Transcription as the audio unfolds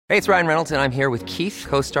Hey, it's Ryan Reynolds, and I'm here with Keith,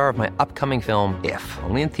 co-star of my upcoming film, If,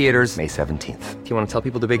 only in theaters May 17th. Do you want to tell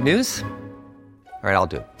people the big news? All right, I'll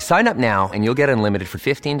do it. Sign up now and you'll get unlimited for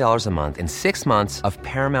 $15 a month and 6 months of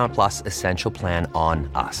Paramount Plus Essential Plan on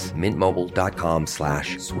us.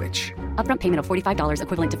 MintMobile.com/switch. Upfront payment of $45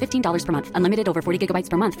 equivalent to $15 per month. Unlimited over 40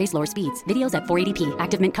 gigabytes per month. Face lower speeds. Videos at 480p.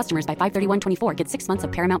 Active Mint customers by 531.24 get 6 months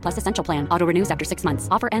of Paramount Plus Essential Plan. Auto renews after 6 months.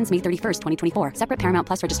 Offer ends May 31st, 2024. Separate Paramount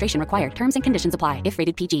Plus registration required. Terms and conditions apply if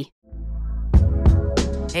rated PG.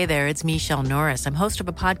 Hey there, it's Michelle Norris. I'm host of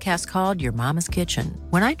a podcast called Your Mama's Kitchen.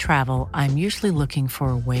 When I travel, I'm usually looking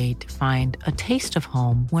for a way to find a taste of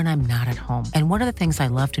home when I'm not at home. And one of the things I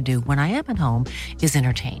love to do when I am at home is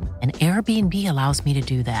entertain. And Airbnb allows me to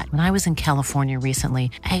do that. When I was in California recently,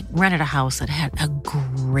 I rented a house that had a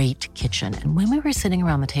great kitchen. And when we were sitting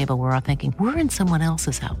around the table, we were all thinking, we're in someone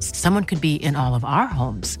else's house. Someone could be in all of our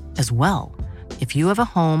homes as well. If you have a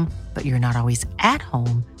home, but you're not always at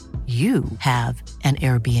home, you have an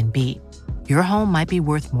Airbnb. Your home might be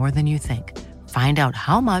worth more than you think. Find out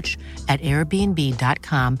how much at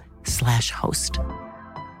airbnb.com/host.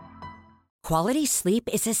 Quality sleep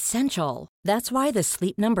is essential. That's why the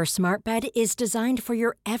Sleep Number Smart Bed is designed for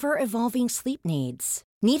your ever-evolving sleep needs.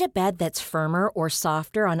 Need a bed that's firmer or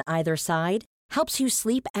softer on either side? Helps you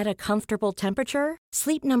sleep at a comfortable temperature?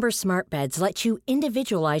 Sleep Number Smart Beds let you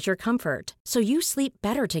individualize your comfort, so you sleep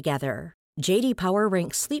better together. J.D. Power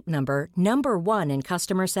ranks Sleep Number number 1 in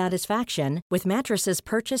customer satisfaction with mattresses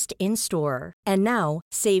purchased in-store. And now,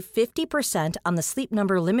 save 50% on the Sleep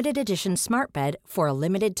Number Limited Edition Smart Bed for a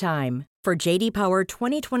limited time. For J.D. Power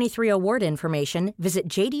 2023 award information, visit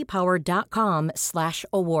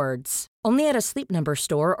jdpower.com/awards. Only at a Sleep Number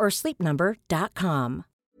store or sleepnumber.com.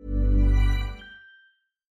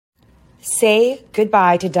 Say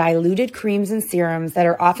goodbye to diluted creams and serums that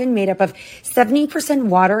are often made up of 70%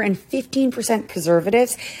 water and 15%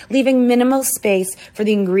 preservatives, leaving minimal space for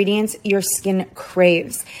the ingredients your skin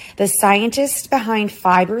craves. The scientists behind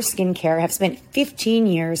Fiber Skincare have spent 15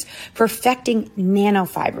 years perfecting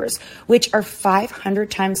nanofibers, which are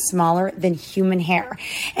 500 times smaller than human hair.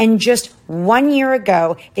 And just 1 year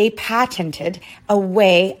ago, they patented a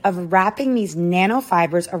way of wrapping these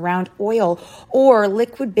nanofibers around oil or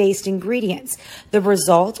liquid-based ingredients. The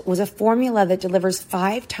result was a formula that delivers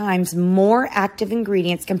 5 times more active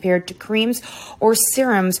ingredients compared to creams or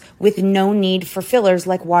serums with no need for fillers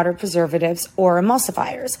like water preservatives or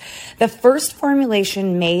emulsifiers. The first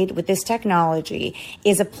formulation made with this technology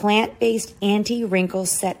is a plant-based anti-wrinkle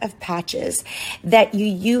set of patches that you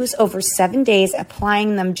use over 7 days,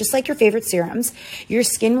 applying them just like your favorite serums. Your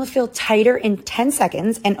skin will feel tighter in 10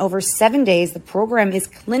 seconds, and over 7 days, the program is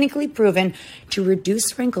clinically proven to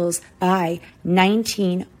reduce wrinkles by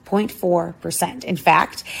 19.4%. In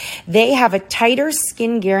fact, they have a tighter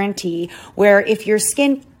skin guarantee where if your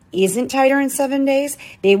skin isn't tighter in 7 days,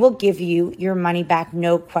 they will give you your money back,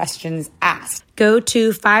 no questions asked. Go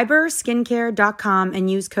to fiberskincare.com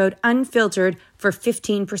and use code UNFILTERED for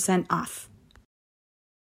 15% off.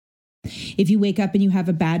 If you wake up and you have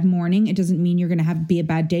a bad morning, it doesn't mean you're going to be a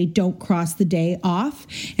bad day. Don't cross the day off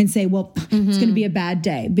and say, well, it's going to be a bad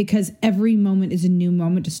day, because every moment is a new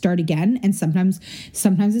moment to start again. And sometimes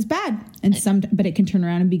it's bad, but it can turn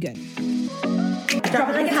around and be good. Drop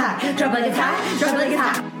it like it's hot. Drop it like it's hot. Drop it like it's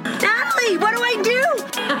hot. Natalie, what do I do?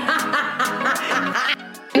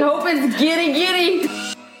 I hope it's giddy.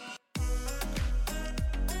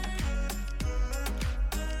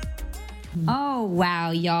 Oh,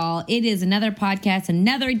 wow, y'all. It is another podcast,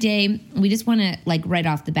 another day. We just want to, right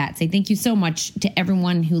off the bat, say thank you so much to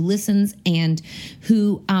everyone who listens and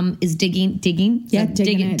who is digging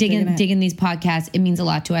these podcasts. It means a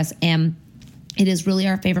lot to us. And it is really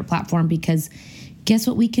our favorite platform because guess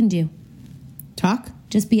what we can do? Talk.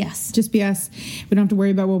 Just be us. Just be us. We don't have to worry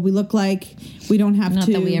about what we look like. We don't have Not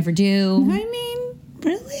that we ever do. I mean,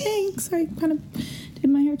 really? Sorry, kind of did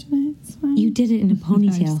my hair tonight. It's fine. You did it in a ponytail.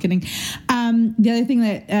 No, I'm just kidding. The other thing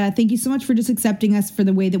that, thank you so much for just accepting us for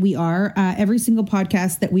the way that we are. Every single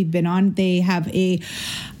podcast that we've been on, they have an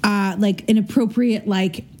appropriate,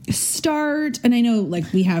 start. And I know,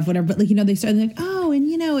 we have whatever, but, they start we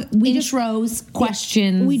intros,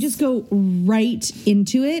 questions. We just go right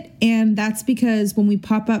into it. And that's because when we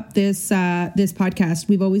pop up this podcast,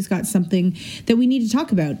 we've always got something that we need to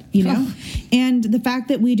talk about, And the fact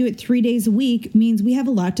that we do it 3 days a week means we have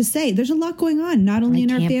a lot to say. There's a lot going on, not only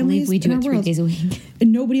in our families, we do in it our 3 world. days a week.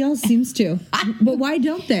 And nobody else seems to. But why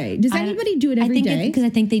don't they? Does anybody do it every day? Because I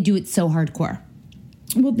think they do it so hardcore.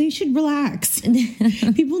 Well, they should relax.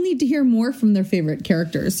 People need to hear more from their favorite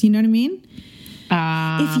characters. You know what I mean?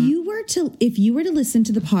 If you were to listen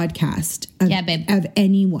to the podcast of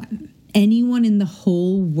anyone, anyone in the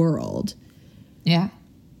whole world, Yeah.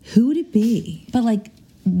 who would it be? But like,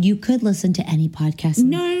 you could listen to any podcast.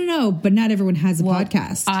 No. But not everyone has a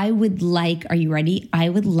podcast. I would like, are you ready? I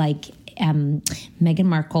would like Meghan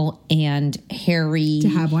Markle and Harry To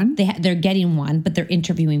have one? They're getting one, but they're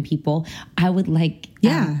interviewing people. I would like,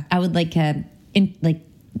 I would like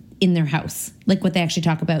in their house, like what they actually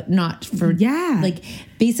talk about, not for, like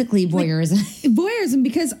basically voyeurism. Voyeurism,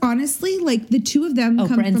 because honestly, like the two of them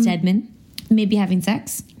come Oprah and from... Stedman, maybe having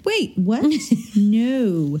sex. Wait, what?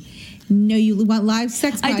 No, you want live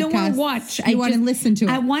sex podcasts. I don't want to watch. You want to listen to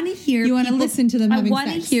it. I want to hear. You want to listen to them having sex. I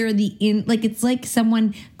want to sex. hear like it's like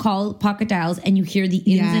someone call pocket dials and you hear the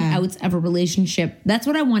ins and outs of a relationship. That's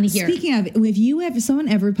what I want to hear. Speaking of, if someone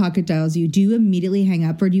ever pocket dials you, do you immediately hang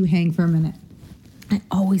up or do you hang for a minute? I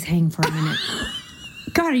always hang for a minute.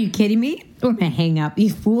 God, are you kidding me? I'm gonna hang up. You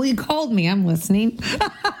fool! You called me. I'm listening.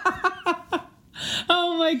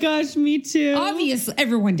 Oh my gosh, me too. Obviously,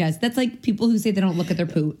 everyone does. That's like people who say they don't look at their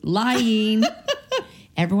poo. Lying.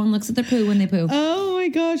 Everyone looks at their poo when they poo. Oh my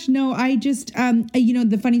gosh, no. I just,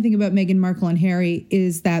 the funny thing about Meghan Markle and Harry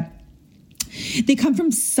is that they come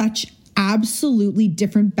from such absolutely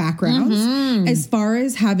different backgrounds. As far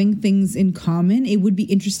as having things in common, it would be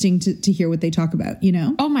interesting to hear what they talk about, you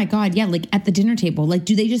know? Oh my God, yeah, like at the dinner table. Like,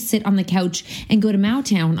 do they just sit on the couch and go to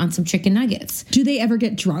Mowtown on some chicken nuggets? Do they ever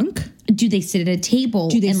get drunk? Do they sit at a table?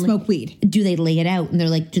 Do they and smoke weed? Do they lay it out? And they're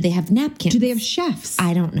like, do they have napkins? Do they have chefs?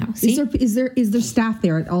 I don't know. See? Is there staff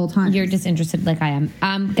there at all times? You're disinterested like I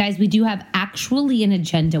am. Guys, we do have actually an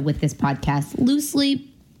agenda with this podcast, loosely.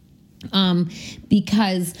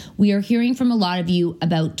 Because we are hearing from a lot of you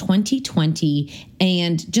about 2020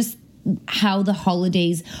 and just how the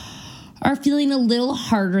holidays are feeling a little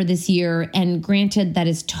harder this year. And granted, that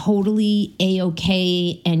is totally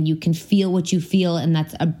A-okay, and you can feel what you feel. And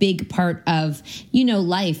that's a big part of,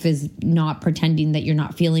 life, is not pretending that you're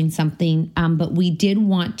not feeling something. But we did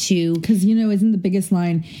want to... Because, isn't the biggest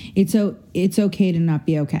line, it's okay to not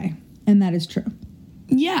be okay. And that is true.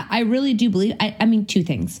 Yeah, I really do believe. I mean, two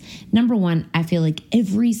things. Number one, I feel like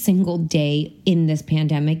every single day in this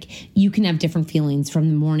pandemic, you can have different feelings from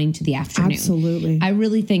the morning to the afternoon. Absolutely. I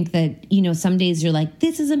really think that, some days you're like,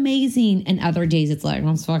 this is amazing. And other days it's like,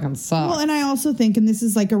 I'm fucking sucks. Well, and I also think, and this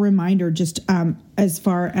is like a reminder, just as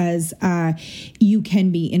far as you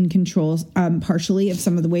can be in control partially of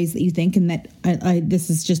some of the ways that you think. And that this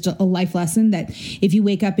is just a life lesson that if you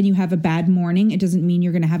wake up and you have a bad morning, it doesn't mean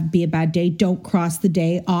you're going to be a bad day. Don't cross the day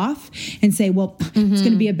off and say, well, it's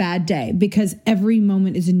going to be a bad day, because every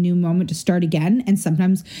moment is a new moment to start again. And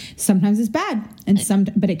sometimes it's bad,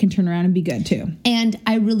 but it can turn around and be good too. And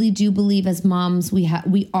I really do believe as moms,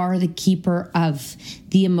 we are the keeper of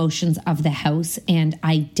the emotions of the house. And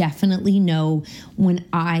I definitely know when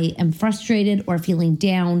I am frustrated or feeling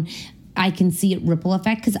down, I can see it ripple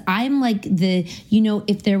effect, because I'm like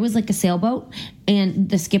if there was like a sailboat and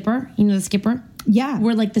the skipper, the skipper. Yeah.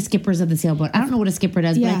 We're like the skippers of the sailboat. I don't know what a skipper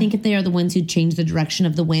does, but I think if they are the ones who change the direction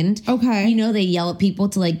of the wind. Okay. They yell at people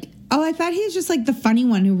to like... Oh, I thought he was just like the funny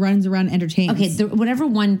one who runs around and entertains. Okay, whatever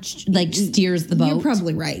one steers the boat. You're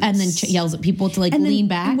probably right. And then yells at people to like lean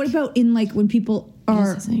back. And what about when people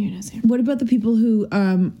are... What about the people who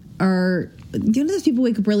are... those people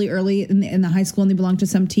wake up really early in the high school and they belong to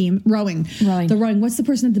some team? Rowing. The rowing. What's the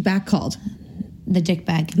person at the back called? The dick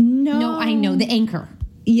bag. No, I know. The anchor.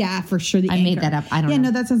 Yeah, for sure. I made that up. I don't know. Yeah,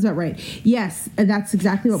 no, that sounds about right. Yes, that's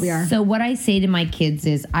exactly what we are. So what I say to my kids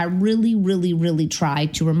is I really, really, really try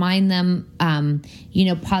to remind them,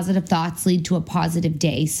 positive thoughts lead to a positive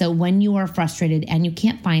day. So when you are frustrated and you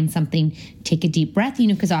can't find something, take a deep breath,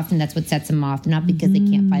 because often that's what sets them off, not because they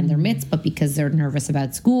can't find their mitts, but because they're nervous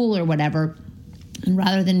about school or whatever. And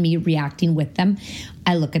rather than me reacting with them,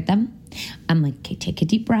 I look at them. I'm like, okay, take a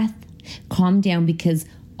deep breath, calm down, because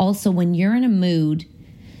also when you're in a mood,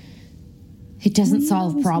 it doesn't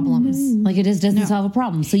solve problems. Like it just doesn't solve a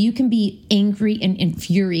problem. So you can be angry and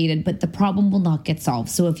infuriated, but the problem will not get solved.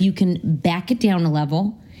 So if you can back it down a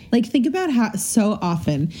level. Like, think about how so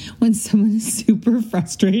often when someone is super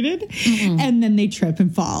frustrated and then they trip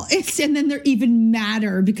and fall, and then they're even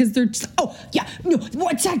madder because they're just, oh yeah, no,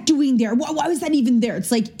 what's that doing there? Why was that even there?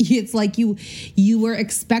 It's like you were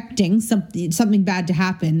expecting something bad to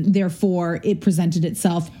happen, therefore it presented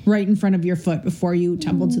itself right in front of your foot before you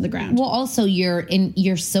tumbled to the ground. Well, also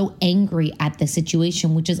you're so angry at the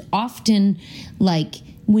situation, which is often like.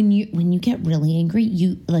 When you get really angry,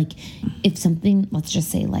 you like if something, let's just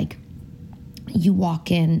say like you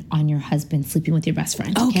walk in on your husband sleeping with your best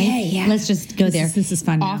friend. Okay, yeah. Let's just go there. This is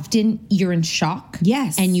fun now. Often you're in shock.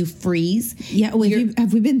 Yes. And you freeze. Yeah. Well,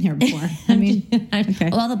 have we been there before? I mean, okay.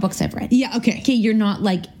 All the books I've read. Yeah. Okay. Okay. You're not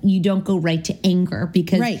like, you don't go right to anger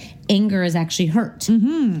because anger is actually hurt.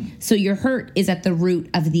 Mm-hmm. So your hurt is at the root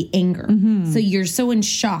of the anger. Mm-hmm. So you're so in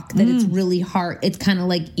shock that it's really hard. It's kind of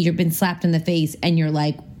like you've been slapped in the face and you're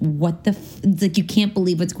like, what the it's like you can't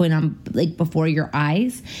believe what's going on like before your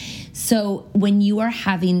eyes. So when you are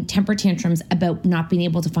having temper tantrums about not being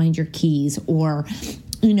able to find your keys or,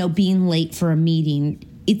 you know, being late for a meeting,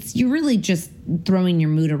 you're really just throwing your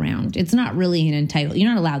mood around. It's not really an entitled. You're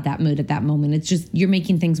not allowed that mood at that moment. It's just you're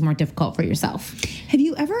making things more difficult for yourself. Have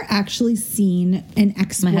you ever actually seen an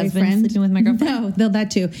ex-boyfriend? My husband sleeping with my girlfriend? No, that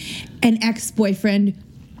too. An ex-boyfriend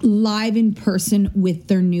live in person with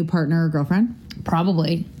their new partner or girlfriend?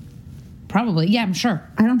 Probably. Yeah, I'm sure.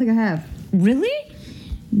 I don't think I have. Really?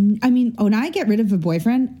 I mean, when I get rid of a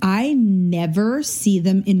boyfriend, I never see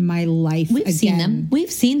them in my life again. We've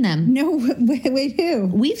seen them. No, wait, who?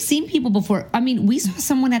 We've seen people before. I mean, we saw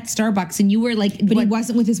someone at Starbucks and you were like... But he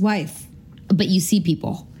wasn't with his wife. But you see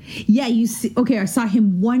people. Yeah, you see. Okay, I saw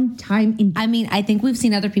him one time in... I mean, I think we've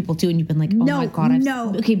seen other people too and you've been like, oh my God.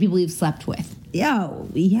 Okay, people you've slept with. Oh,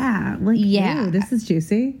 yeah. Like, yeah. Ew, this is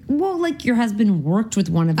juicy. Well, like your husband worked with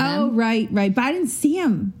one of them. Oh, right. But I didn't see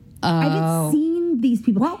him. I haven't seen these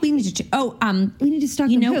people. Well, we need to... we need to stalk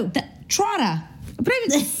them. Who? Trotta. But I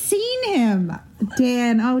haven't seen him.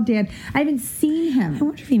 Dan. I haven't seen him. I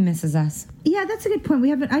wonder if he misses us. Yeah, that's a good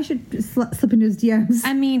point. I should slip into his DMs.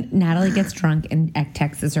 I mean, Natalie gets drunk and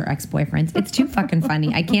texts her ex-boyfriends. It's too fucking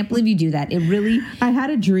funny. I can't believe you do that. It really... I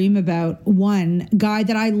had a dream about one guy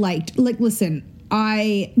that I liked. Like, listen,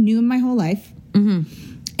 I knew him my whole life. Mm-hmm.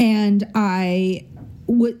 And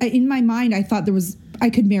in my mind, I thought I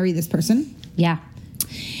could marry this person. Yeah.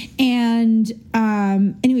 And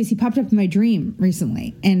anyways, he popped up in my dream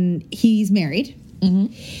recently, and he's married.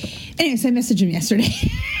 Mm-hmm. Anyways, I messaged him yesterday.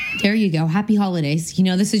 There you go. Happy holidays. You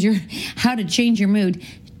know, this is how to change your mood.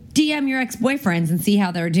 DM your ex-boyfriends and see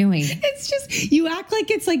how they're doing. It's just, you act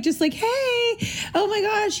like it's like, just like, hey, oh my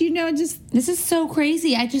gosh, This is so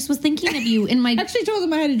crazy. I just was thinking of you in my... I actually told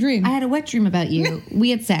him I had a dream. I had a wet dream about you. We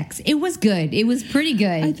had sex. It was good. It was pretty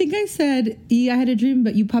good. I think I said, yeah, I had a dream,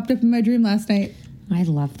 but you popped up in my dream last night. I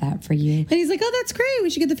love that for you. And he's like, oh, that's great. We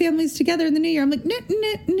should get the families together in the new year. I'm like,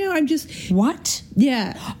 no, I'm just... What?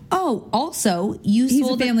 Yeah. Oh, also, he's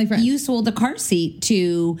a family friend. You sold a car seat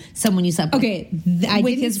to someone you slept with. Okay.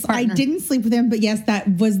 I didn't sleep with him, but yes,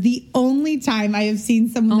 that was the only time I have seen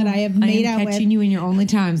someone that I have made out with. I'm catching you in your only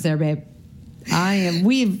times there, babe. I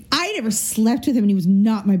never slept with him, and he was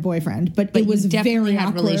not my boyfriend, but it was very had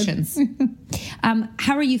awkward. Relations.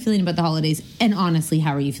 How are you feeling about the holidays? And honestly,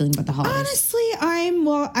 how are you feeling about the holidays? Honestly,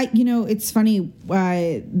 it's funny,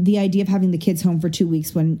 the idea of having the kids home for 2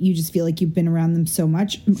 weeks when you just feel like you've been around them so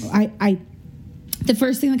much. The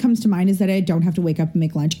first thing that comes to mind is that I don't have to wake up and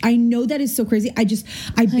make lunch. I know that is so crazy. I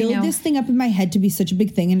build this thing up in my head to be such a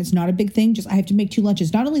big thing, and it's not a big thing. Just I have to make 2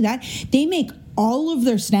 lunches. Not only that, they make all of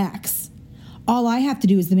their snacks. All I have to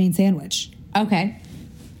do is the main sandwich. Okay.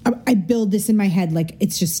 I build this in my head like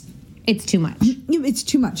it's too much. It's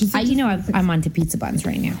too much. It's I'm onto pizza buns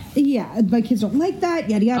right now. Yeah, my kids don't like that.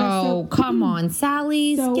 Yada yada. Oh, come on,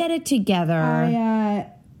 Sally's, get it together.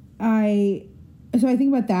 So I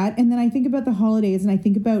think about that, and then I think about the holidays, and I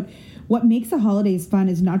think about what makes the holidays fun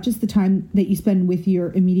is not just the time that you spend with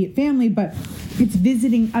your immediate family, but it's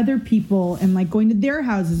visiting other people and like going to their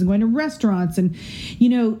houses and going to restaurants, and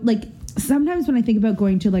like sometimes when I think about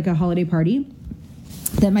going to like a holiday party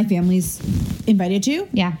that my family's invited to,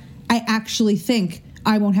 yeah, I actually think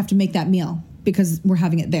I won't have to make that meal because we're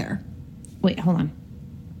having it there. Wait, hold on.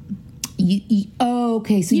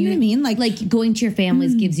 Okay. So you know what I mean? Like going to your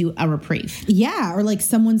family's gives you a reprieve. Yeah. Or like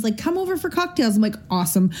someone's like, come over for cocktails. I'm like,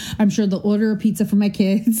 awesome. I'm sure they'll order a pizza for my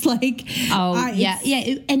kids. Like, yeah.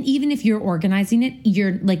 And even if you're organizing it,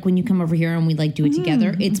 you're like, when you come over here and we like do it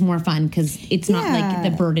together, it's more fun because it's not like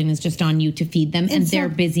the burden is just on you to feed them and they're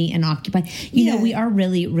busy and occupied. You know, we are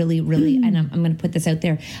really, really, really, and I'm going to put this out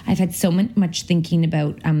there. I've had so much thinking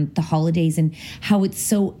about the holidays and how it's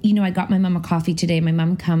so, I got my mom a coffee today. My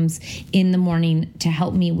mom comes in the morning to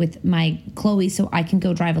help me with my Chloe so I can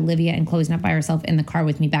go drive Olivia, and Chloe's not by herself in the car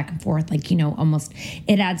with me back and forth. Like, almost,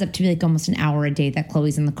 it adds up to be like almost an hour a day that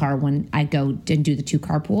Chloe's in the car when I go and do the 2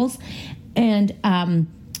 carpools. And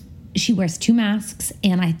she wears 2 masks.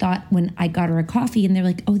 And I thought when I got her a coffee and they're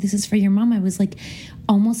like, oh, this is for your mom, I was like,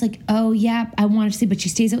 almost like, oh yeah, I wanted to see, but she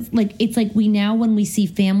stays out. Like, it's like we now, when we see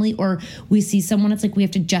family or we see someone, it's like we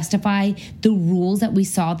have to justify the rules that we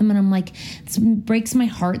saw them. And I'm like, it breaks my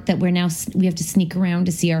heart that we have to sneak around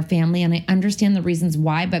to see our family. And I understand the reasons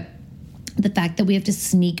why, but the fact that we have to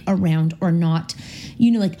sneak around or not,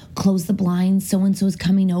 like close the blinds, so-and-so is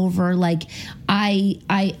coming over. Like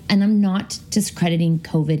and I'm not discrediting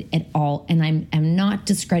COVID at all. And I'm not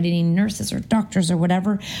discrediting nurses or doctors or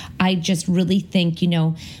whatever. I just really think,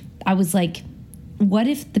 I was like, what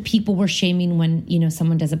if the people were shaming when,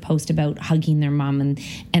 someone does a post about hugging their mom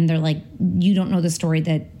and they're like, you don't know the story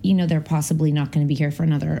that, they're possibly not going to be here for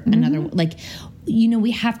another, like,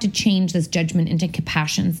 we have to change this judgment into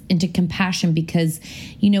compassion because,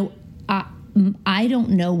 I don't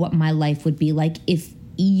know what my life would be like if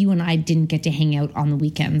you and I didn't get to hang out on the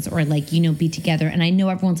weekends or like, be together. And I know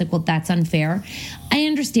everyone's like, well, that's unfair. I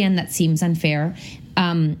understand that seems unfair.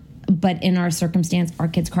 But in our circumstance, our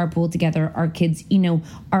kids carpool together, our kids,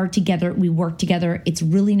 are together, we work together. It's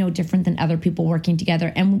really no different than other people working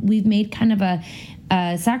together. And we've made kind of a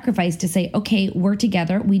sacrifice to say, okay, we're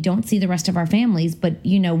together. We don't see the rest of our families, but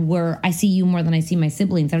I see you more than I see my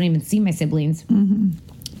siblings. I don't even see my siblings. Mm-hmm.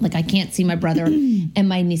 Like I can't see my brother and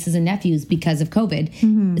my nieces and nephews because of COVID.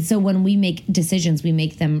 Mm-hmm. So when we make decisions, we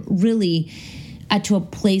make them really to a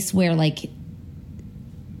place where like,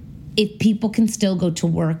 if people can still go to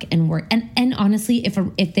work and work, and honestly,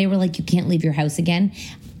 if they were like, you can't leave your house again,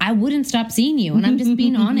 I wouldn't stop seeing you. And I'm just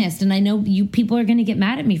being honest. And I know you people are going to get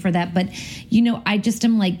mad at me for that, but I just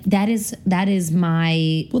am like, that is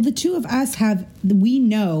my. Well, the two of us we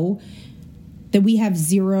know that we have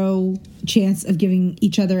zero chance of giving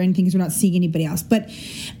each other anything because we're not seeing anybody else. But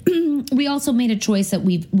we also made a choice that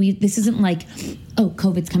this isn't like, oh,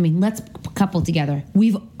 COVID's coming, let's couple together.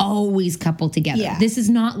 We've always coupled together. Yeah. This is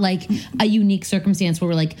not like a unique circumstance where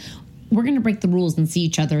we're like, we're going to break the rules and see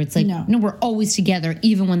each other. It's like, no, we're always together,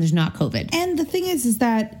 even when there's not COVID. And the thing is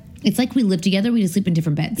that it's like we live together, we just sleep in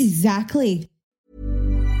different beds. Exactly.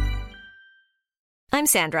 I'm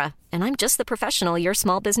Sandra, and I'm just the professional your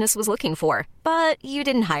small business was looking for. But you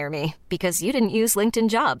didn't hire me because you didn't use LinkedIn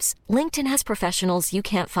Jobs. LinkedIn has professionals you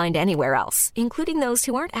can't find anywhere else, including those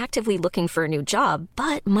who aren't actively looking for a new job,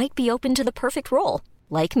 but might be open to the perfect role,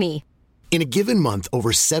 like me. In a given month,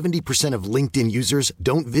 over 70% of LinkedIn users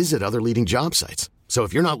don't visit other leading job sites. So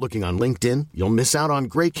if you're not looking on LinkedIn, you'll miss out on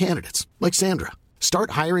great candidates like Sandra.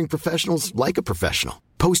 Start hiring professionals like a professional.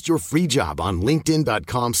 Post your free job on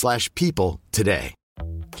linkedin.com/people today.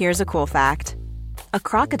 Here's a cool fact. A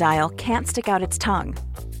crocodile can't stick out its tongue.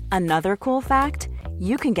 Another cool fact,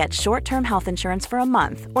 you can get short-term health insurance for a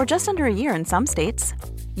month or just under a year in some states.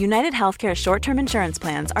 United Healthcare short-term insurance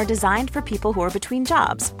plans are designed for people who are between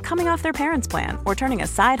jobs, coming off their parents' plan, or turning a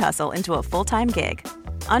side hustle into a full-time gig.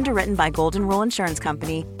 Underwritten by Golden Rule Insurance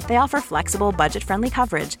Company, they offer flexible, budget-friendly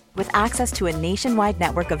coverage with access to a nationwide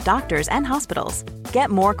network of doctors and hospitals. Get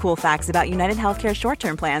more cool facts about United Healthcare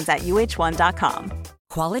short-term plans at uh1.com.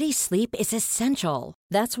 Quality sleep is essential.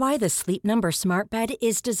 That's why the Sleep Number Smart Bed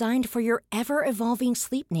is designed for your ever-evolving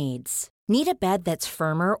sleep needs. Need a bed that's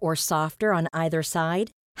firmer or softer on either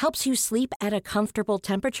side? Helps you sleep at a comfortable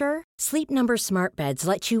temperature? Sleep Number Smart Beds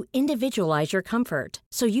let you individualize your comfort,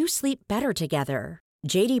 so you sleep better together.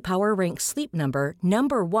 J.D. Power ranks Sleep Number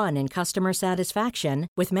number 1 in customer satisfaction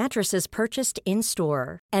with mattresses purchased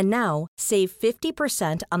in-store. And now, save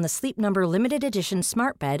 50% on the Sleep Number Limited Edition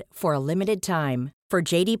Smart Bed for a limited time. For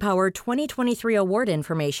J.D. Power 2023 award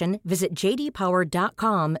information, visit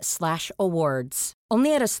jdpower.com/awards.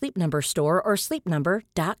 Only at a Sleep Number store or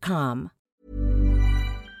sleepnumber.com.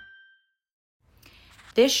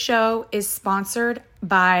 This show is sponsored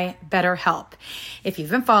by BetterHelp. If you've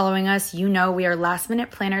been following us, you know we are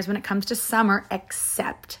last-minute planners when it comes to summer,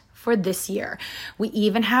 except for this year. We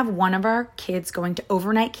even have one of our kids going to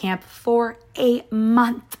overnight camp for a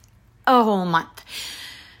whole month.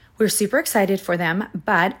 We're super excited for them,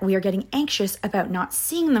 but we are getting anxious about not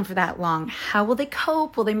seeing them for that long. How will they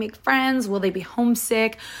cope? Will they make friends? Will they be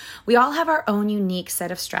homesick? We all have our own unique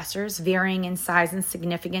set of stressors, varying in size and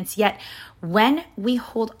significance, yet when we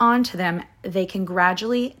hold on to them, they can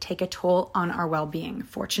gradually take a toll on our well-being.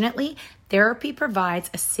 Fortunately, therapy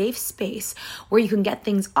provides a safe space where you can get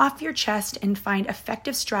things off your chest and find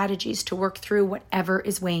effective strategies to work through whatever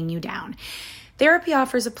is weighing you down. Therapy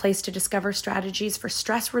offers a place to discover strategies for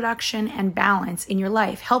stress reduction and balance in your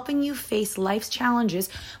life, helping you face life's challenges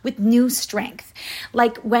with new strength.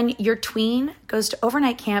 Like when your tween goes to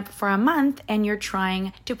overnight camp for a month and you're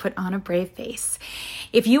trying to put on a brave face.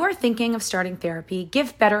 If you are thinking of starting therapy,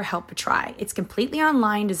 give BetterHelp a try. It's completely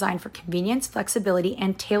online, designed for convenience, flexibility,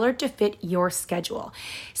 and tailored to fit your schedule.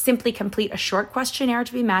 Simply complete a short questionnaire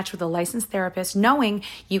to be matched with a licensed therapist, knowing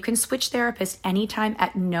you can switch therapists anytime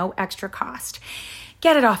at no extra cost.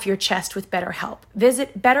 Get it off your chest with BetterHelp.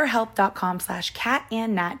 Visit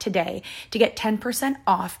betterhelp.com/catandnat today to get 10%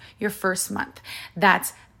 off your first month.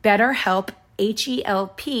 That's BetterHelp,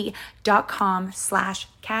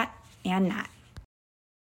 HELP.com/catandnat.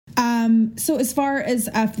 So as far as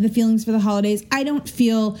the feelings for the holidays, I don't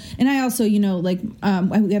feel, and I also, we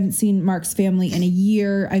haven't seen Mark's family in a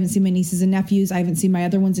year. I haven't seen my nieces and nephews. I haven't seen my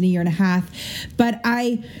other ones in a year and a half. But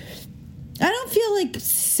I don't feel like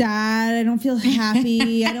sad. I don't feel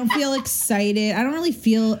happy. I don't feel excited. I don't really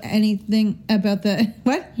feel anything about I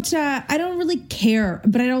don't really care,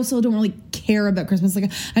 but I also don't really care about Christmas.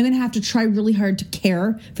 Like, I'm going to have to try really hard to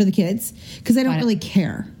care for the kids because I don't really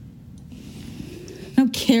care. I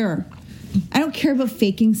don't care. I don't care about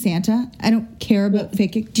faking Santa. I don't care about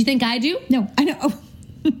faking. Do you think I do? No, I know.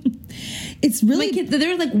 It's really... My kids,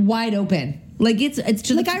 they're like wide open. Like it's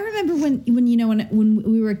just like I remember when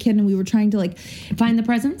we were a kid and we were trying to like find the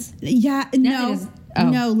presents. Yeah, no,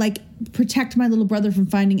 like protect my little brother from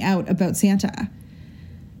finding out about Santa.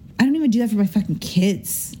 I don't even do that for my fucking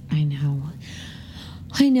kids. I know.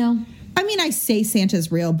 I mean, I say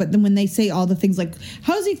Santa's real, but then when they say all the things like,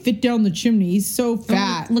 "How does he fit down the chimney? He's so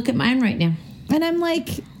fat." Look at mine right now. And I'm like,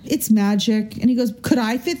 it's magic. And he goes, could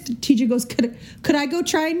I fit? TJ goes, could I go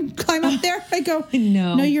try and climb up there? I go,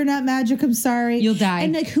 no, you're not magic. I'm sorry. You'll die.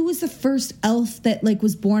 And like, who was the first elf that like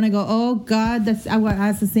was born? I go, oh God, I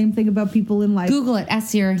ask the same thing about people in life. Google it.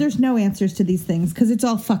 Ask Siri. There's no answers to these things because it's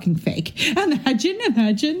all fucking fake.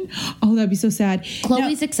 Imagine. Oh, that'd be so sad.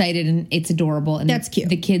 Chloe's excited and it's adorable. And that's cute.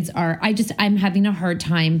 The kids are, I'm having a hard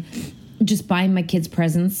time just buying my kids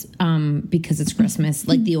presents because it's Christmas.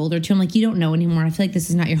 Like the older two, I'm like, you don't know anymore. I feel like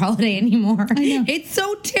this is not your holiday anymore. I know. It's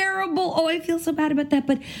so terrible. Oh, I feel so bad about that.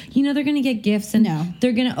 But, they're going to get gifts and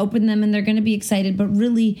they're going to open them and they're going to be excited. But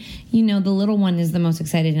really, the little one is the most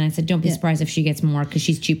excited. And I said, don't be surprised if she gets more because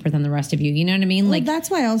she's cheaper than the rest of you. You know what I mean? Well,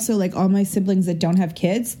 that's why also like all my siblings that don't have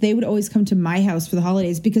kids, they would always come to my house for the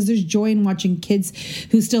holidays because there's joy in watching kids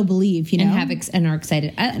who still believe, and are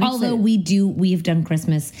excited. Although we have done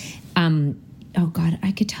Christmas. Oh God,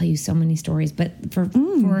 I could tell you so many stories, but for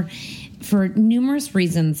numerous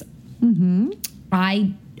reasons,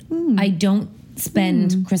 I don't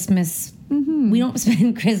spend Christmas. We don't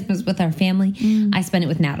spend Christmas with our family. I spend it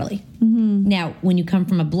with Natalie. Now, when you come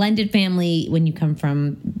from a blended family, when you come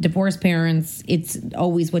from divorced parents, it's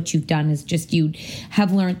always what you've done is just you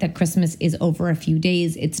have learned that Christmas is over a few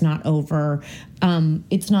days. It's not over.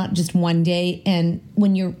 It's not just one day. And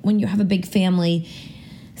when you have a big family.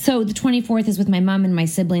 So the 24th is with my mom and my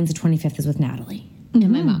siblings. The 25th is with Natalie and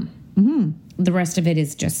my mom. The rest of it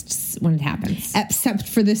is just when it happens. Except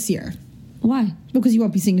for this year. Why? Because you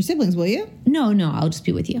won't be seeing your siblings, will you? No, I'll just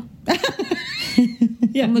be with you.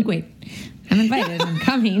 Yeah. Look, wait. I'm invited. I'm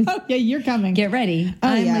coming. Oh, yeah, you're coming. Get ready. Oh,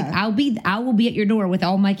 I will be at your door with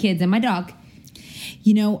all my kids and my dog.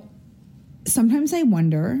 Sometimes I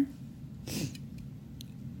wonder.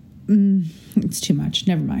 It's too much.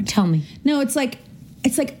 Never mind. Tell me. No, it's about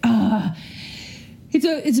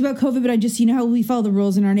COVID, but I just, how we follow the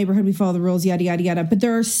rules in our neighborhood, we follow the rules, yada, yada, yada. But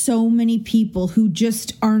there are so many people who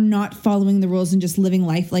just are not following the rules and just living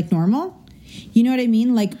life like normal. You know what I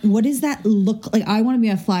mean? Like, what does that look like? I want to be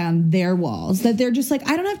a fly on their walls that they're just like,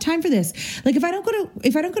 I don't have time for this. Like, if I don't go to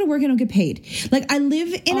work, I don't get paid. Like, I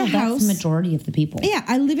live in a house. That's the majority of the people. Yeah.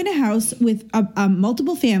 I live in a house with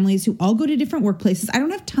multiple families who all go to different workleplaces. I don't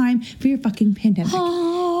have time for your fucking pandemic.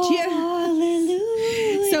 Hallelujah.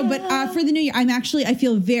 So, but for the new year, I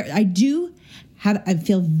feel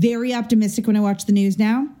very optimistic when I watch the news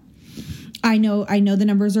now. I know the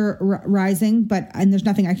numbers are rising, and there's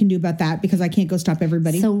nothing I can do about that because I can't go stop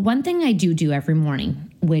everybody. So one thing I do every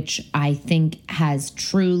morning, which I think has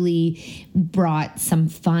truly brought some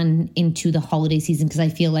fun into the holiday season, because I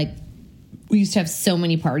feel like we used to have so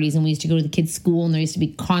many parties, and we used to go to the kids' school, and there used to be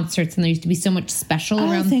concerts, and there used to be so much special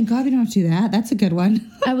around. Thank God we don't have to do that. That's a good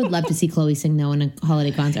one. I would love to see Chloe sing though in a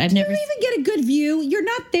holiday concert. I've never even get a good view. You're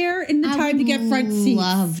not there in the time to get front seats.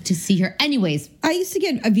 Love to see her. Anyways, I used to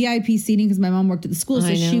get a VIP seating because my mom worked at the school,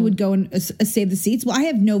 so she would go and save the seats. Well, I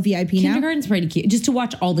have no VIP now. Kindergarten's pretty cute, just to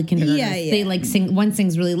watch all the kindergartners. Yeah. They like sing. One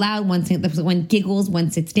sings really loud. One giggles.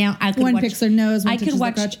 One sits down. One picks their nose. One I could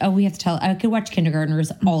watch. Oh, we have to tell. I could watch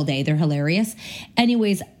kindergartners all day. They're hilarious.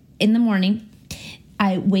 Anyways, in the morning,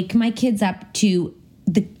 I wake my kids up to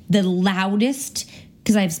the loudest,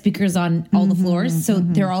 because I have speakers on all the floors, so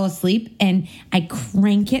they're all asleep, and I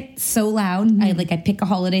crank it so loud. I pick a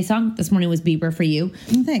holiday song. This morning was Bieber for You.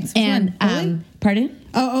 Oh, thanks. And pardon?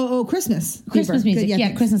 Oh, Christmas. Christmas Bieber. music. Good,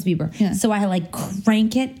 yeah, Christmas Bieber. Yeah. So I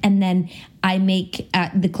crank it, and then I make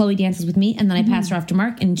the Chloe dances with me, and then I pass her off to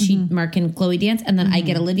Mark, and Mark and Chloe dance, and then I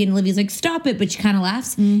get Olivia, and Olivia's like, stop it, but she kind of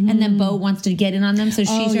laughs, and then Bo wants to get in on them, so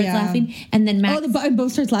she starts laughing, and then Max. And Bo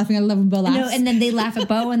starts laughing. I love when Bo laughs. No, and then they laugh at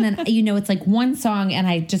Bo, and then it's like one song, and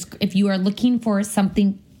I just, if you are looking for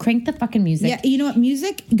something, crank the fucking music. Yeah, you know what?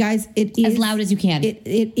 Music, guys, it is as loud as you can.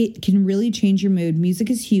 It can really change your mood. Music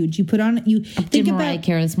is huge. You put on, think about Mariah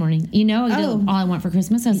Carey this morning. All I Want for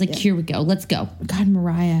Christmas. I was like, here we go. Let's go. God,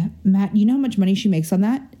 Mariah, Matt, you know how much money she makes on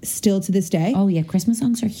that still to this day? Oh yeah, Christmas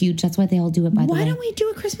songs are huge. That's why they all do it. By the way, why don't we do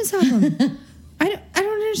a Christmas album? I don't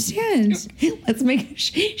understand. Let's make a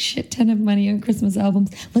shit ton of money on Christmas albums.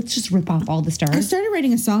 Let's just rip off all the stars. I started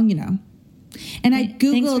writing a song, and I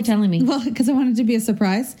Googled. Thanks for telling me. Well, because I wanted it to be a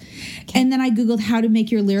surprise. Okay. And then I Googled how to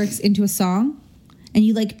make your lyrics into a song. And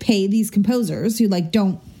you pay these composers who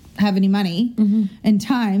don't have any money and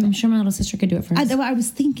time. I'm sure my little sister could do it for us. I was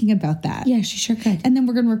thinking about that. Yeah, she sure could. And then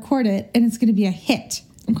we're going to record it, and it's going to be a hit.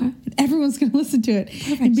 Okay. And everyone's going to listen to it.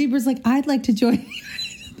 Perfect. And Bieber's like, I'd like to join.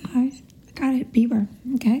 Got it, Bieber.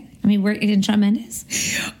 Okay. I mean, we're in Shawn Mendes.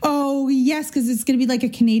 Oh, yes, because it's going to be like a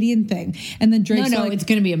Canadian thing. And then Drake's it's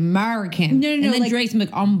going to be American. No. And then Drake's like,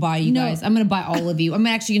 I'm going to buy you guys. I'm going to buy all of you. I'm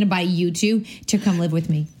actually going to buy you two to come live with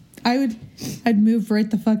me. I'd move right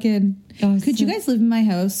the fuck in. Could you guys live in my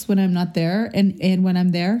house when I'm not there and when I'm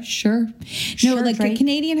there? Sure.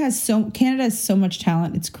 Canada has so much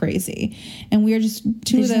talent. It's crazy. And we are just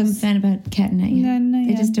two of them. I'm fan about Cat and Nat yet. No,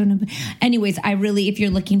 they just don't know. Anyways, if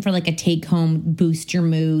you're looking for a take home, boost your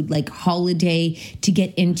mood, holiday to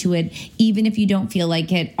get into it, even if you don't feel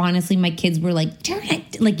like it. Honestly, my kids were like, turn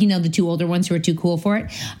it. The two older ones who are too cool for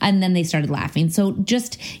it. And then they started laughing. So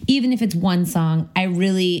just, even if it's one song,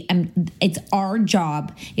 it's our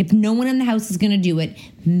job. If no one in the house is going to do it,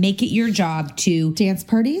 make it your job to dance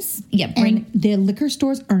parties. Yeah, and the liquor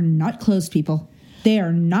stores are not closed, people. They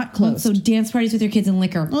are not closed. So dance parties with your kids and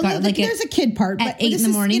liquor. Well, there's a kid part at 8 in the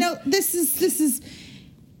morning. This is.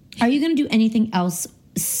 Are you going to do anything else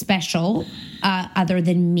special other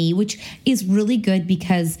than me, which is really good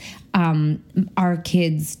because our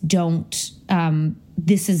kids don't.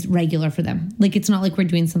 This is regular for them. It's not like we're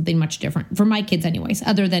doing something much different for my kids anyways,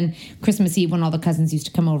 other than Christmas Eve when all the cousins used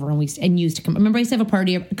to come over and used to come. Remember, I used to have a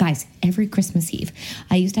party, guys, every Christmas Eve.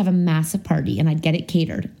 I used to have a massive party and I'd get it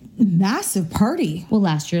catered. Massive party? Well,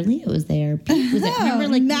 last year Leah was there. Pete was there.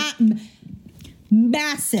 Remember,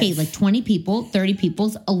 massive. Okay, 20 people, 30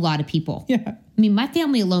 people's a lot of people. Yeah. I mean, my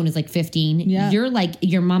family alone is 15. Yeah. You're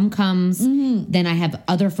your mom comes. Then I have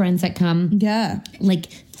other friends that come. Yeah.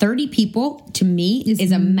 30 people to me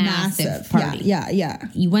is a massive party. Yeah.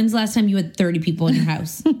 When's the last time you had 30 people in your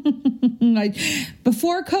house?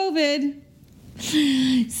 Before COVID.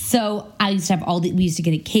 So I used to have we used to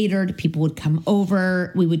get it catered. People would come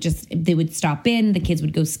over. They would stop in. The kids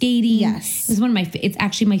would go skating. Yes. It was it's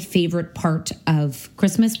actually my favorite part of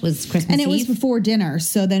Christmas was Christmas Eve. And it was before dinner.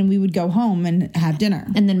 So then we would go home and have dinner.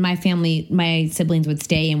 And then my siblings would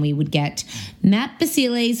stay and we would get Matt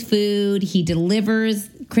Basile's food. He delivers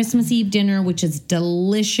Christmas Eve dinner, which is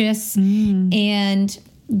delicious. And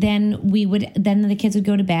then the kids would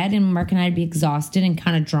go to bed and Mark and I'd be exhausted and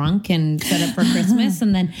kind of drunk and set up for Christmas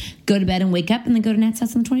and then go to bed and wake up and then go to Nat's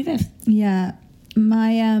house on the 25th. Yeah.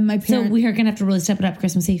 My parents. So we are going to have to really step it up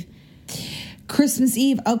Christmas Eve. Christmas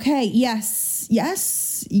Eve. Okay. Yes.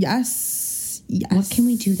 What can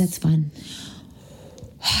we do that's fun?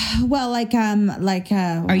 Well,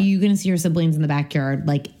 are you going to see your siblings in the backyard?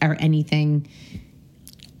 Or anything?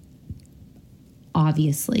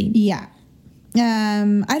 Obviously. Yeah.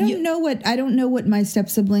 I don't know what my step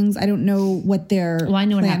siblings. I don't know what their. Well, I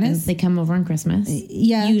know what happens. Is. They come over on Christmas.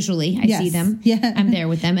 Yeah. Usually, I see them. Yeah. I'm there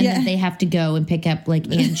with them, and then they have to go and pick up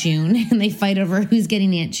like Aunt June, and they fight over who's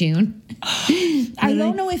getting Aunt June. I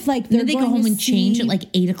don't know if like then they go home and change at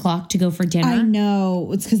like 8:00 to go for dinner. I know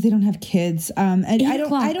it's because they don't have kids. And I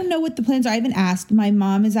don't know what the plans are. I haven't asked. My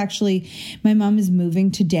mom is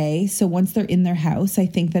moving today, so once they're in their house, I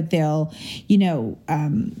think that they'll,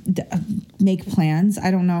 make plans.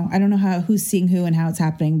 I don't know who's seeing who and how it's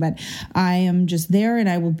happening, but I am just there, and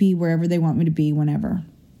I will be wherever they want me to be whenever.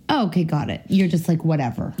 Oh, okay, got it. You're just like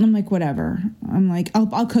whatever. I'm like whatever. I'm like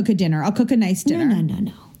I'll cook a dinner. I'll cook a nice dinner.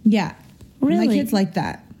 No. Yeah. Really? My kids like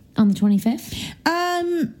that. On the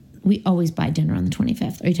 25th? We always buy dinner on the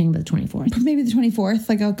 25th. Are you talking about the 24th? Maybe the 24th.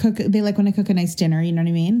 Like I'll cook. They like when I cook a nice dinner. You know what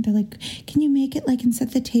I mean? They're like, can you make it like and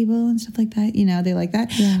set the table and stuff like that? You know, they like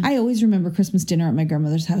that. Yeah. I always remember Christmas dinner at my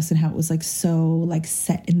grandmother's house and how it was like so like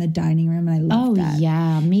set in the dining room, and I loved that. Oh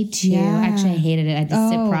yeah, me too. Yeah. Actually, I hated it. I had to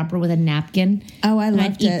sit proper with a napkin. Oh, I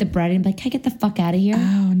loved it. I'd eat the bread and be like, can I get the fuck out of here?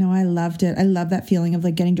 Oh no, I loved it. I love that feeling of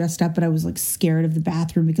like getting dressed up, but I was like scared of the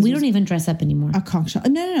bathroom because we don't even dress up anymore. A conch shell.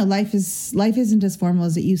 No. Life isn't as formal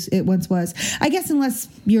as it once was. I guess unless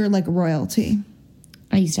you're like royalty.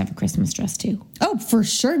 I used to have a Christmas dress too. Oh, for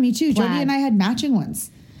sure. Me too. Glad. Jody and I had matching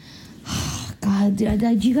ones. God, do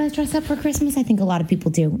you guys dress up for Christmas? I think a lot of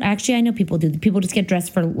people do. Actually, I know people do. People just get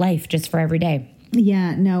dressed for life, just for every day.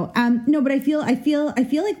 Yeah, no, but I feel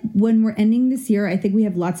like when we're ending this year, I think we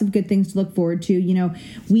have lots of good things to look forward to. You know,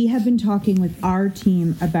 we have been talking with our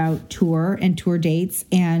team about tour and tour dates,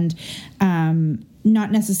 and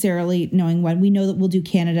not necessarily knowing when. We know that we'll do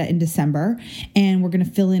Canada in December, and we're going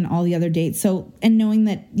to fill in all the other dates. So, and knowing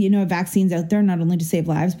that, a vaccine's out there, not only to save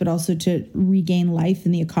lives, but also to regain life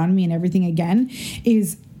and the economy and everything again,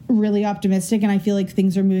 is really optimistic. And I feel like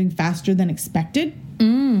things are moving faster than expected.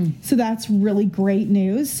 So that's really great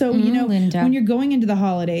news. So, Linda, when you're going into the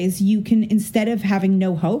holidays, you can, instead of having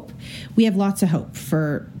no hope, we have lots of hope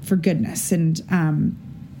for goodness. And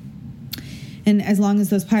as long as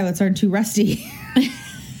those pilots aren't too rusty,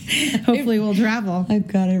 hopefully we'll travel. I've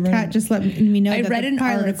got it right. Kat just let me know that read the an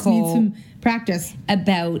pilots article need some practice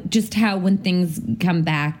about just how when things come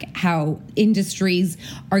back, how industries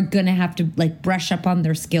are going to have to like brush up on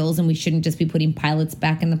their skills, and we shouldn't just be putting pilots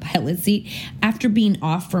back in the pilot seat after being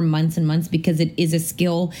off for months and months, because it is a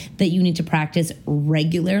skill that you need to practice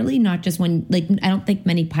regularly, not just when, like, I don't think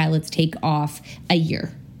many pilots take off a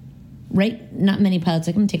year. Right? Not many pilots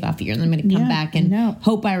like, I'm going to take off a year and I'm going to come back and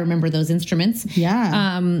hope I remember those instruments.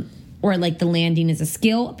 Yeah. Or like the landing is a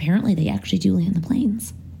skill. Apparently they actually do land the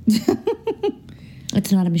planes.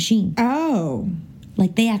 It's not a machine. Oh.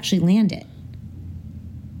 Like they actually land it.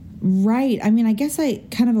 Right. I mean, I guess I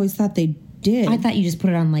kind of always thought they did. I thought you just put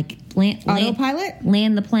it on like autopilot?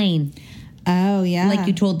 Land the plane. Oh, yeah. Like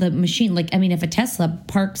you told the machine, like, I mean, if a Tesla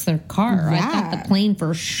parks their car, I thought the plane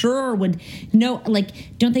for sure would know,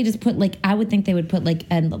 like, don't they just put, like, I would think they would put, like,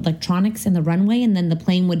 electronics in the runway, and then the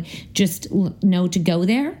plane would just know to go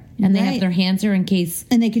there, and they have their hands there in case.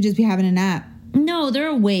 And they could just be having a nap. No, they're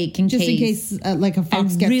awake in just case. In case, like, a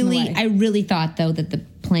fox gets in the way. I really thought, though, that the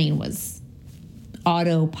plane was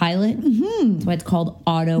autopilot. Mm-hmm. That's why it's called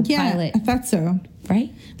autopilot. Yeah, I thought so.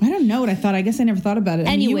 Right? I don't know what I thought. I guess I never thought about it.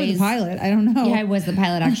 Anyways, you were the pilot. I don't know. Yeah, I was the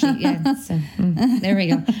pilot, actually. Yeah. So, there we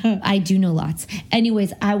go. I do know lots.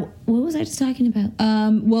 Anyways, what was I just talking about?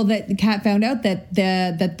 Well, that the Kat found out that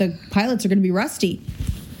the pilots are going to be rusty.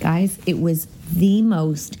 Guys, it was the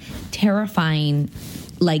most terrifying,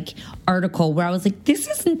 like, article where I was like, this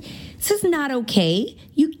is not okay.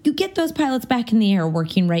 You get those pilots back in the air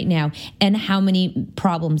working right now, and how many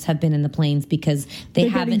problems have been in the planes because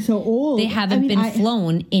they're getting so old. They haven't been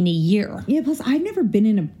flown in a year. Yeah, plus I've never been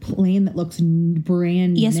in a plane that looks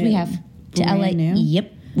brand new. Yes, we have. To LA. New?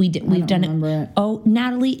 Yep. We did. We've done it. Oh,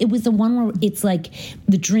 Natalie, it was the one where it's like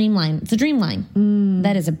the Dreamline. It's a Dreamline.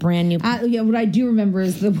 That is a brand new. Yeah, what I do remember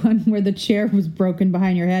is the one where the chair was broken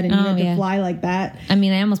behind your head and you had to fly like that. I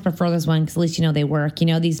mean, I almost prefer this one because at least they work.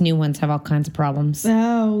 These new ones have all kinds of problems.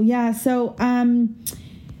 Oh yeah, So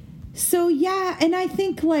yeah, and I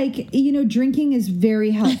think drinking is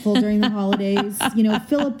very helpful during the holidays.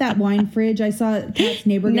 Fill up that wine fridge. I saw Kat's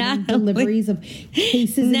neighbor getting deliveries of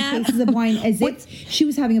cases and cases of wine as if she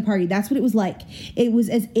was having a party. That's what it was like. It was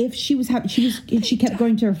as if she kept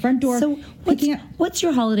going to her front door. So what's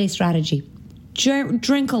your holiday strategy?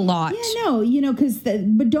 Drink a lot. Yeah, no,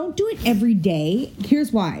 but don't do it every day.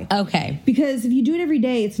 Here's why. Okay. Because if you do it every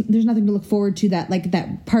day, there's nothing to look forward to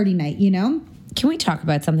that party night. Can we talk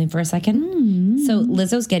about something for a second? Mm-hmm. So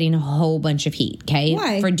Lizzo's getting a whole bunch of heat, okay?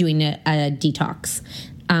 Why? For doing a detox.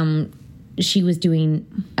 she was doing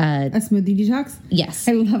a smoothie detox. Yes,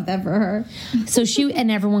 I love that for her. So she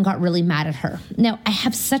and everyone got really mad at her. Now, I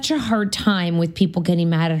have such a hard time with people getting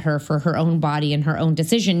mad at her for her own body and her own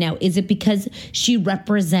decision. Now, is it because she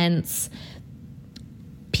represents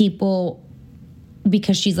people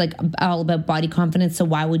because she's like all about body confidence? So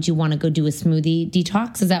why would you want to go do a smoothie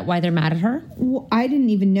detox? Is that why they're mad at her? Well, I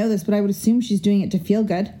didn't even know this, but I would assume she's doing it to feel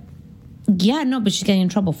good. Yeah, no, but she's getting in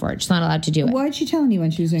trouble for it. She's not allowed to do it. Why'd she tell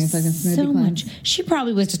anyone she was doing a fucking smoothie cleanse? Much. She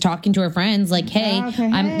probably was just talking to her friends, like, "Hey,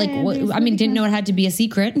 I'm like, didn't know it had to be a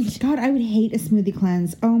secret." God, I would hate a smoothie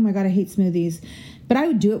cleanse. Oh my God, I hate smoothies. But I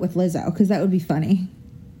would do it with Lizzo because that would be funny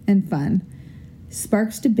and fun.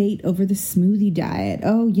 Sparks debate over the smoothie diet.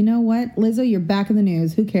 Oh, you know what, Lizzo, you're back in the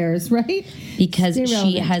news. Who cares, right? Because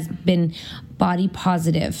she has been body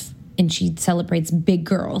positive and she celebrates big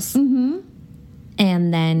girls. Mm-hmm.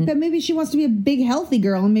 And then, but maybe she wants to be a big healthy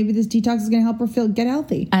girl, and maybe this detox is going to help her get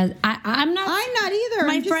healthy. I'm not either,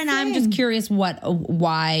 my friend. I'm just curious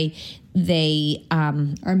why they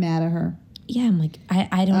are mad at her. Yeah, I'm like,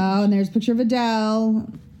 I don't. Oh, and there's a picture of Adele.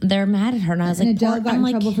 They're mad at her, and I was like, Adele got in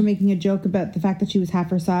trouble for making a joke about the fact that she was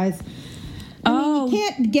half her size. I mean, you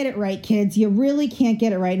can't get it right, kids. You really can't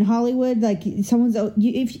get it right in Hollywood. Like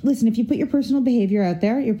if you put your personal behavior out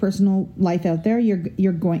there, your personal life out there,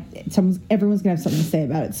 everyone's gonna have something to say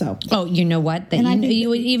about it. So, you know what? Even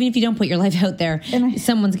if you don't put your life out there,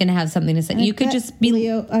 someone's gonna have something to say. You could just be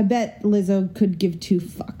Leo. I bet Lizzo could give two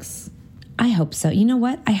fucks. I hope so. You know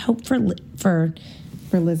what? I hope for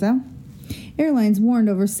Lizzo. Airlines warned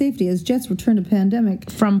over safety as jets return to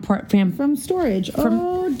pandemic from storage.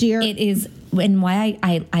 Oh dear! It is, and why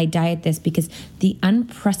I die at this because the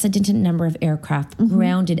unprecedented number of aircraft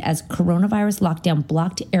grounded as coronavirus lockdown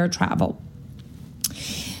blocked air travel.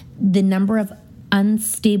 The number of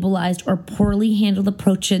unstabilized or poorly handled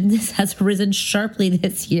approaches has risen sharply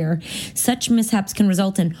this year. Such mishaps can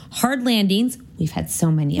result in hard landings. We've had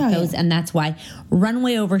so many of those, and that's why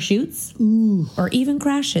runway overshoots or even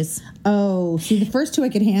crashes. Oh, see, the first two I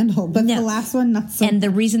could handle, but the last one, not so. And the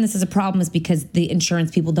reason this is a problem is because the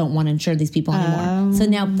insurance people don't want to insure these people anymore. So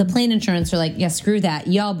now the plane insurance are like, yeah, screw that.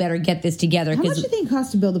 Y'all better get this together. How much do you think it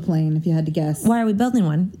costs to build a plane, if you had to guess? Why are we building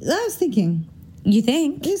one? I was thinking. You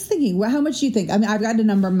think? I was thinking. Well, how much do you think? I mean, I've got a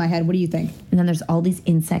number in my head. What do you think? And then there's all these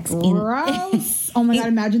insects. Gross. Oh my God,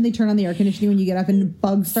 imagine they turn on the air conditioning when you get up and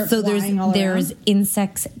bugs start flying all around. There's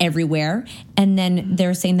insects everywhere. And then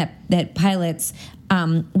they're saying that pilots,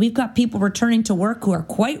 we've got people returning to work who are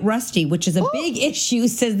quite rusty, which is a big issue,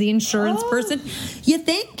 says the insurance person. You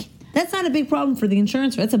think? That's not a big problem for the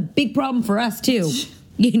insurance. That's a big problem for us, too.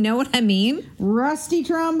 You know what I mean? Rusty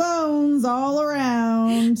trombones all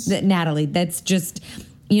around. Natalie, that's just,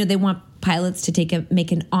 they want pilots to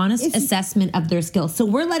make an honest assessment of their skills. So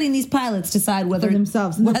we're letting these pilots decide whether they've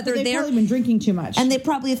probably been drinking too much. And they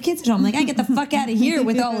probably have kids at home. Like, I get the fuck out of here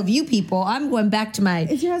with all of you people. I'm going back to my...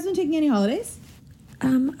 Is your husband taking any holidays?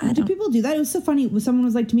 Do people do that? It was so funny. Someone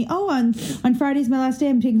was like to me, on Friday's my last day.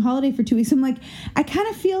 I'm taking holiday for 2 weeks. I'm like, I kind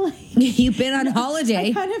of feel like... You've been on holiday.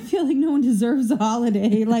 I kind of feel like no one deserves a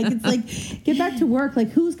holiday. Like, it's like, get back to work. Like,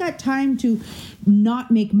 who's got time to not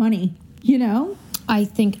make money, I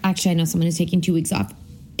think, actually, I know someone who's taking 2 weeks off.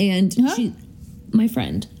 And my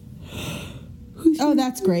friend... Oh,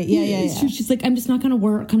 that's great. Yeah. She's like, I'm just not going to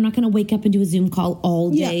work. I'm not going to wake up and do a Zoom call all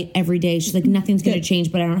day, every day. She's like, nothing's going to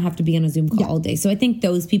change, but I don't have to be on a Zoom call all day. So I think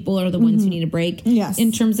those people are the ones who need a break. Yes.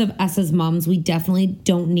 In terms of us as moms, we definitely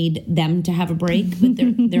don't need them to have a break, but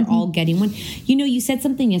they're all getting one. You said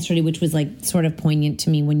something yesterday, which was like sort of poignant to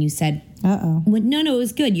me when you said, no, it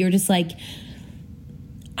was good. You're just like,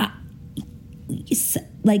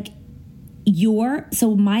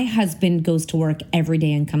 so my husband goes to work every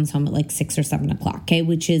day and comes home at like 6 or 7 o'clock, okay,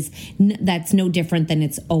 which is, that's no different than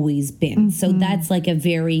it's always been. So that's like if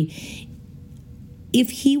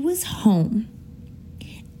he was home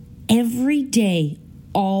every day,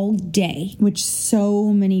 all day, which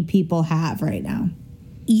so many people have right now.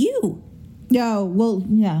 Oh, well,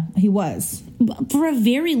 yeah, he was. For a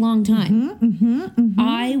very long time.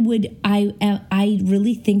 I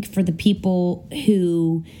really think for the people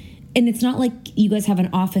who... And it's not like you guys have an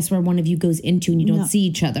office where one of you goes into and you don't see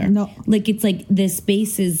each other. No. Like, it's like the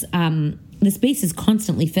space is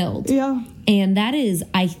constantly filled. Yeah. And that is,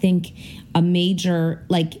 I think, a major,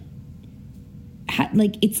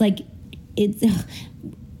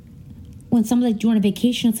 when someone's like, do you want a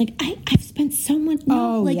vacation? It's like, I've spent so much.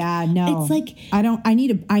 No, It's like, I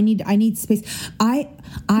need space.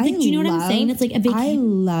 do you know what I'm saying? It's like a vacation. I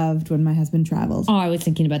loved when my husband traveled. Oh, I was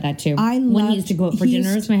thinking about that too. When he used to go out for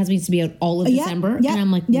dinners, my husband used to be out all of December. And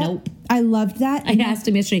I'm like, nope. I loved that. I asked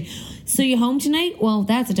him yesterday, so you home tonight? Well,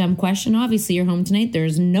 that's a dumb question. Obviously, you're home tonight.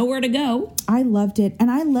 There's nowhere to go. I loved it.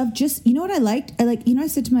 And I love just, you know what I liked? I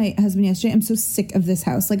said to my husband yesterday, I'm so sick of this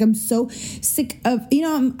house. Like, I'm so sick of,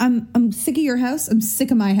 I'm sick of your house. I'm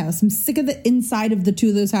sick of my house. I'm sick of the inside of the two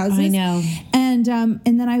of those houses. I know. And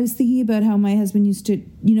then I was thinking about how my husband used to,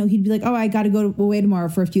 he'd be like, oh, I got to go away tomorrow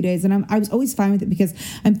for a few days. And I was always fine with it because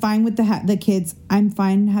I'm fine with the kids. I'm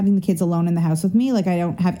fine having the kids alone in the house with me. Like, I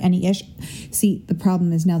don't have any issue. See, the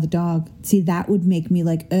problem is now the dog. See, that would make me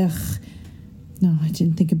like, ugh. No, I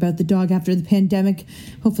didn't think about the dog after the pandemic.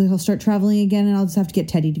 Hopefully he'll start traveling again and I'll just have to get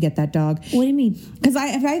Teddy to get that dog. What do you mean? Because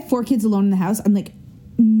if I have 4 kids alone in the house, I'm like,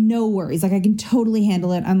 no worries. Like, I can totally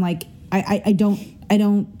handle it. I'm like, I don't.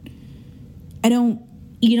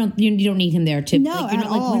 You don't need him there to. No, like, you're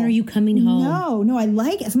not all. Like, when are you coming home? No, I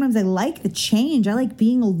like it. Sometimes I like the change. I like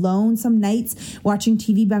being alone some nights, watching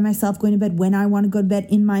TV by myself, going to bed when I want to go to bed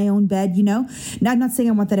in my own bed, Now, I'm not saying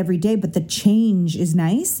I want that every day, but the change is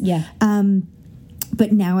nice. Yeah.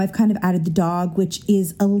 But now I've kind of added the dog, which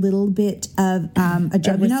is a little bit of a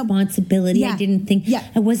job. Responsibility. Yeah. I didn't think. Yeah.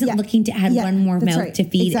 I wasn't looking to add one more mouth right. to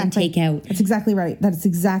feed and take out. That's exactly right. That's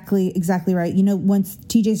exactly right. Once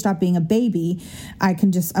TJ stopped being a baby,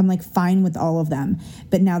 I'm like fine with all of them.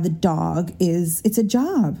 But now the dog it's a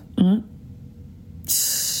job.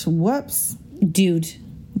 Whoops. Dude.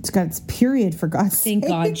 It's got its period, for God's sake. Thank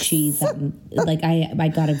God she's like, I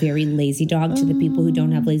got a very lazy dog. To the people who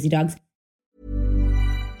don't have lazy dogs.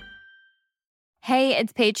 Hey,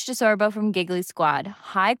 it's Paige DeSorbo from Giggly Squad.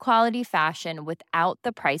 High quality fashion without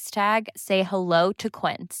the price tag. Say hello to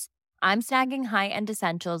Quince. I'm snagging high-end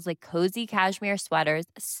essentials like cozy cashmere sweaters,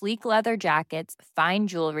 sleek leather jackets, fine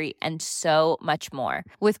jewelry, and so much more.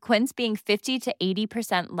 With Quince being 50 to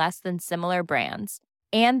 80% less than similar brands.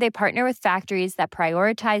 And they partner with factories that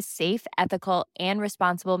prioritize safe, ethical, and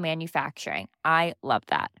responsible manufacturing. I love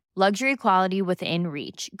that. Luxury quality within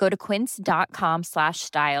reach. Go to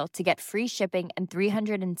quince.com/style to get free shipping and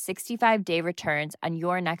 365-day returns on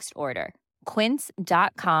your next order.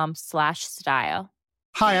 Quince.com/style.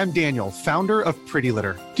 Hi, I'm Daniel, founder of Pretty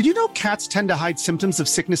Litter. Did you know cats tend to hide symptoms of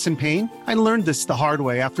sickness and pain? I learned this the hard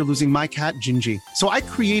way after losing my cat, Gingy. So I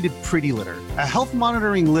created Pretty Litter, a health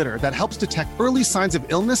monitoring litter that helps detect early signs of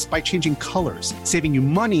illness by changing colors, saving you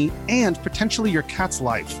money and potentially your cat's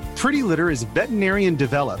life. Pretty Litter is veterinarian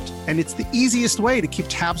developed, and it's the easiest way to keep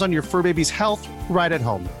tabs on your fur baby's health right at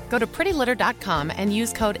home. Go to prettylitter.com and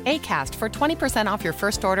use code ACAST for 20% off your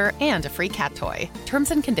first order and a free cat toy.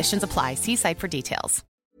 Terms and conditions apply. See site for details.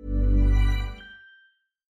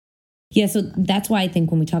 Yeah, so that's why I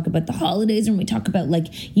think when we talk about the holidays and we talk about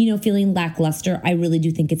feeling lackluster, I really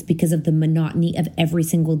do think it's because of the monotony of every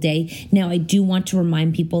single day. Now, I do want to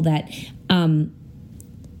remind people that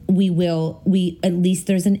we at least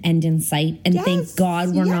there's an end in sight, and thank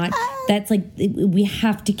God we're not. That's like, we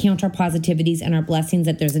have to count our positivities and our blessings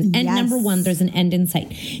that there's an end. Number 1, there's an end in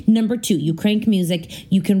sight. Number 2, you crank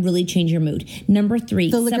music, you can really change your mood. Number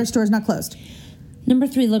 3, the liquor store's not closed. Number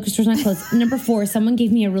 3, liquor store's not closed. Number 4, someone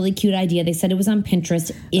gave me a really cute idea. They said it was on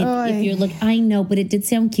Pinterest. If you're I know, but it did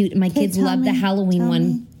sound cute, and my kids love the Halloween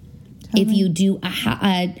one. If you do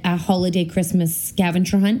a holiday Christmas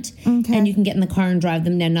scavenger hunt, and you can get in the car and drive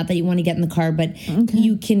them down. Not that you want to get in the car, but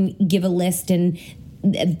you can give a list, and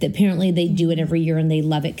apparently they do it every year and they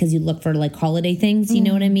love it because you look for holiday things. You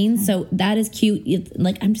know what I mean? So that is cute.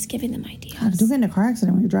 I'm just giving them ideas. God, don't get in a car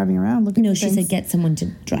accident when you're driving around. No, she said get someone to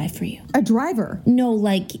drive for you. A driver? No,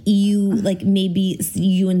 maybe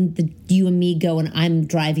you and me go and I'm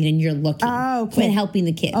driving and you're looking. Oh, okay. But helping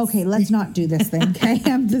the kids. Okay, let's not do this thing. Okay,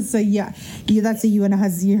 I'm just saying, that's a you and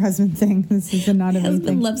your husband thing. This is not a me thing. My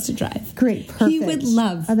husband loves to drive. Great, perfect. He would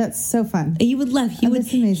love. Oh, that's so fun. He would love. That's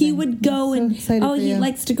amazing. He would go he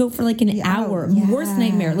likes to go for an hour. Yeah. Worst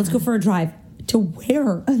nightmare. Let's go for a drive. To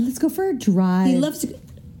where? Let's go for a drive. He loves to.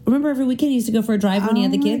 Remember every weekend he used to go for a drive when he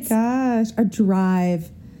had the kids? Oh my gosh, a drive.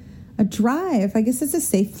 A drive. I guess it's a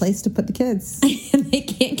safe place to put the kids. And they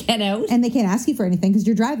can't get out. And they can't ask you for anything because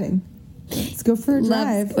you're driving. Let's go for a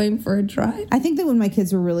drive. Loves going for a drive. I think that when my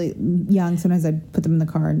kids were really young, sometimes I'd put them in the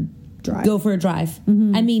car and drive. Go for a drive.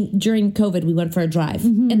 I mean, during COVID, we went for a drive,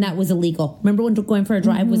 and that was illegal. Remember when going for a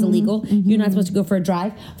drive was illegal? You're not supposed to go for a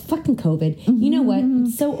drive? Fucking COVID. You know what? I'm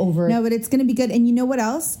so over it. No, but it's going to be good. And you know what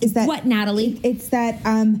else? Is that... What, Natalie? It's that...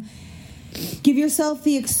 give yourself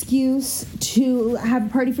the excuse to have a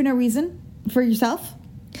party for no reason for yourself.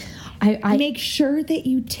 I make sure that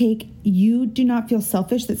you do not feel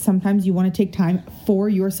selfish, that sometimes you want to take time for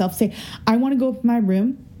yourself. Say, I want to go up in my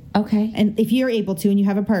room. Okay. And if you're able to and you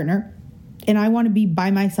have a partner and I want to be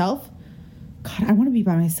by myself, God, I want to be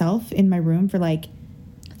by myself in my room for 30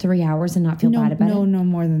 3 hours and not feel bad about it? No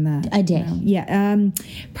more than that. A day. No. Yeah.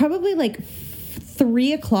 Probably like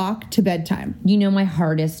 3 o'clock to bedtime. You know, my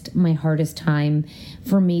hardest time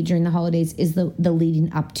for me during the holidays is the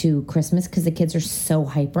leading up to Christmas, because the kids are so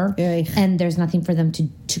hyper. Ugh. And there's nothing for them to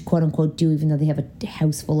quote unquote do, even though they have a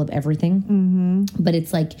house full of everything. Mm-hmm. But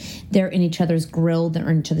it's like they're in each other's grill, they're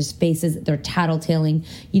in each other's faces, they're tattletaling.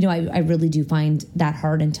 You know, I really do find that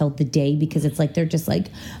hard until the day, because it's like they're just like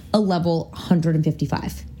a level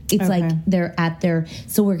 155. It's like they're at their...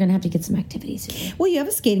 So we're going to have to get some activities to do. Well, you have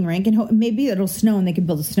a skating rink, and maybe it'll snow and they can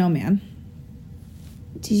build a snowman.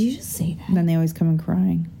 Did you just say that? Then they always come in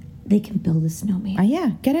crying. They can build a snowman.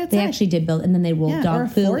 Yeah, get outside. They actually did build, and then they rolled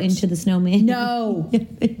dog poo into the snowman. No. Yeah,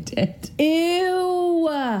 they did. Ew.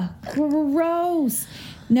 Gross.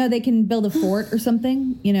 No, they can build a fort or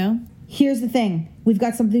something, you know? Here's the thing. We've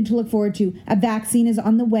got something to look forward to. A vaccine is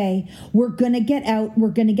on the way. We're going to get out. We're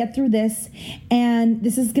going to get through this. And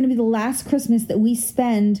this is going to be the last Christmas that we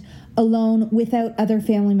spend alone without other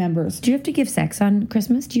family members. Do you have to give sex on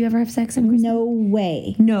Christmas? Do you ever have sex on Christmas? No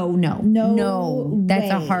way. No. That's way.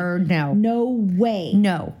 a hard no. No way.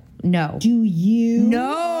 No. Do you?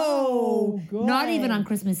 No. Not even on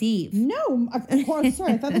Christmas Eve. No. Of course.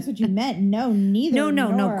 Sorry, I thought that's what you meant. No, neither.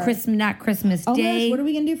 No. Not Christmas Day. Day. Gosh, what are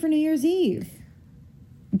we going to do for New Year's Eve?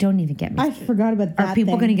 Don't even get me. I forgot about that. Are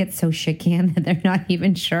people going to get so shit canned that they're not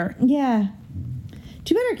even sure? Yeah.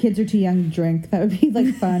 Too bad our kids are too young to drink. That would be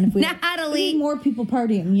like fun if we Natalie, had more people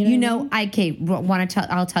partying. You know.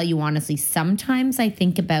 I'll tell you honestly. Sometimes I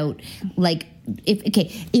think about like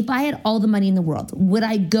if I had all the money in the world, would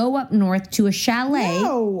I go up north to a chalet,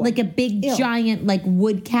 like a big giant like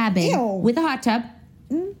wood cabin with a hot tub?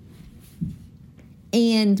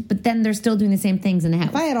 But then they're still doing the same things in the house.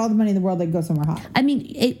 If I had all the money in the world, I'd go somewhere hot. I mean,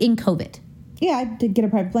 in COVID. Yeah, I'd get a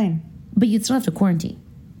private plane. But you'd still have to quarantine.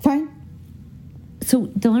 Fine.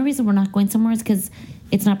 So the only reason we're not going somewhere is because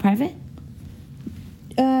it's not private?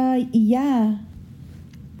 Yeah.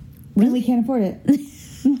 Really? We can't afford it.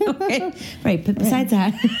 Okay. Right, but besides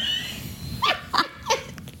that...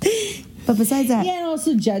 Yeah, and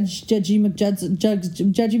also Judgy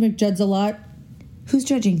McJudds a lot. Who's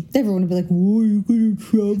judging? Everyone would be like, "Whoa, you're going to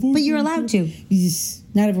travel?" But you're allowed to. Yes.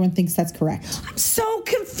 Not everyone thinks that's correct. I'm so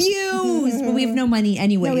confused. But we have no money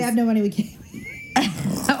anyways. No, we have no money. We can't.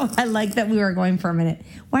 Oh, I like that we were going for a minute.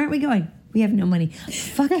 Why aren't we going? We have no money.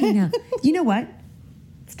 Fucking hell. You know what?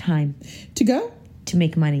 It's time. To go? To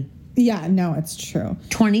make money. Yeah, no, it's true.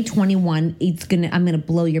 2021, I'm gonna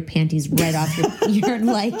blow your panties right off you're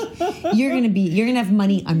gonna have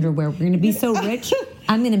money underwear. We're gonna be so rich.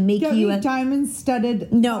 I'm gonna make you a diamond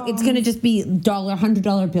studded. No, it's gonna just be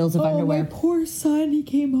 $100 bills of underwear. My poor son, he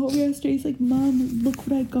came home yesterday. He's like, "Mom, look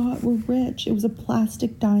what I got. We're rich." It was a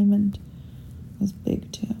plastic diamond. It was big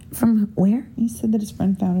too. From where? He said that his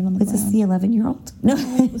friend found it on the ground. Was this the 11-year-old? No,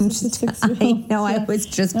 it was just a 6-year-old. I know, yeah. I was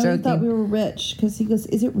just joking. He thought we were rich because he goes,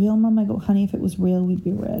 "Is it real, Mom?" I go, "Honey, if it was real, we'd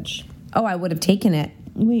be rich." Oh, I would have taken it.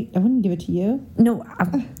 Wait, I wouldn't give it to you. No,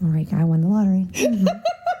 all right, I won the lottery. Mm-hmm.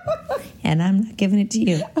 And I'm not giving it to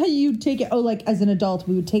you. You'd take it. Oh, like as an adult,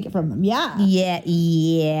 we would take it from them. Yeah.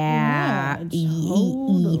 Yeah.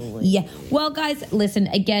 Totally. Yeah. Well, guys, listen,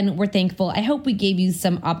 again, we're thankful. I hope we gave you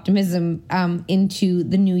some optimism into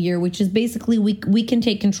the new year, which is basically we can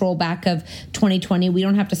take control back of 2020. We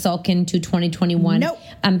don't have to sulk into 2021. Nope.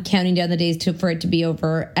 I'm counting down the days for it to be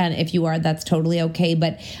over. And if you are, that's totally okay.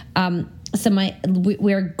 But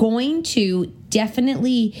we're going to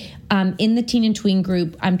definitely in the teen and tween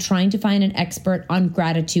group, I'm trying to find an expert on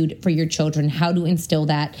gratitude for your children, how to instill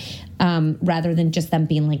that rather than just them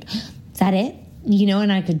being like, "Is that it?" You know,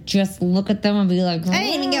 and I could just look at them and be like, "I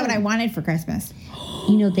didn't even get what I wanted for Christmas."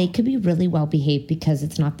 You know, they could be really well behaved because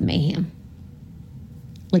it's not the mayhem.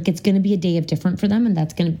 Like, it's going to be a day of different for them, and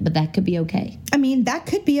but that could be okay. I mean, that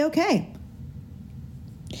could be okay.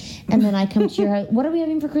 And then I come to your house. What are we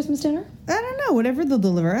having for Christmas dinner? I don't know. Whatever they'll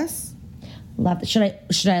deliver us. Love it.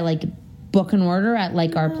 Should I like book an order at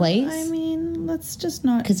like our place? I mean, let's just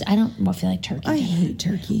not. Because I don't feel like turkey. I hate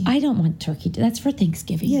turkey. I don't want turkey. That's for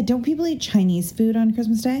Thanksgiving. Yeah, don't people eat Chinese food on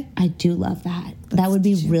Christmas Day? I do love that. That would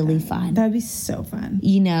be really fun. That would be so fun.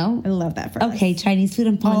 You know? I love that for us. Okay, Chinese food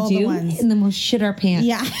and fondue. And then we'll shit our pants.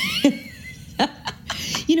 Yeah.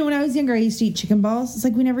 You know, when I was younger, I used to eat chicken balls. It's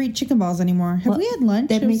like we never eat chicken balls anymore. Have we had lunch?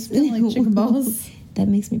 That makes me like chicken balls. That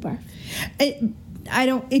makes me barf. I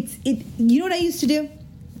don't. You know what I used to do?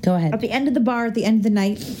 Go ahead. At the end of the bar, at the end of the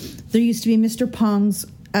night, there used to be Mr. Pong's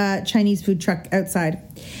Chinese food truck outside.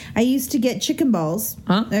 I used to get chicken balls.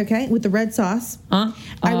 Okay, with the red sauce. I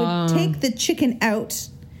would take the chicken out,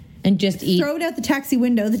 And just eat. Throw it out the taxi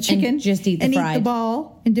window, the chicken. And just eat the and fried. eat the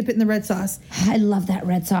ball and dip it in the red sauce. I love that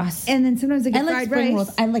red sauce. And then sometimes I get like fried spring rice.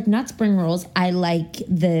 rolls. I like not spring rolls. I like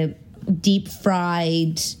the deep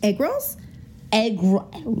fried egg rolls. I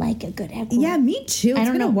like a good egg roll. Yeah, me too. It's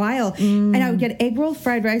been a while. And I would get egg roll,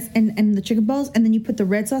 fried rice, and the chicken balls, and then you put the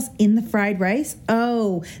red sauce in the fried rice.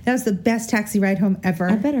 Oh, that was the best taxi ride home ever.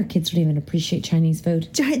 I bet our kids would even appreciate Chinese food.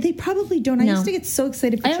 They probably don't. I used to get so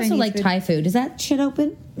excited for Chinese food. I also like Thai food. Is that shit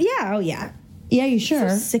open? Yeah, oh yeah. Yeah, you sure?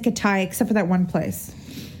 So sick of Thai, except for that one place.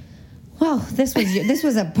 Well, this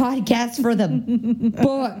was a podcast for the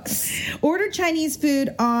books. Order Chinese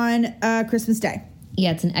food on Christmas Day.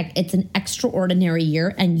 Yeah, it's an extraordinary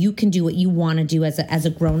year, and you can do what you want to do as a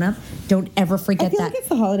grown up. Don't ever forget that. I feel like it's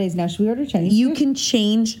the holidays now. Should we order Chinese? You can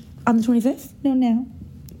change on the 25th. No, now.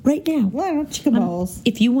 Right now. Well, I don't chicken balls.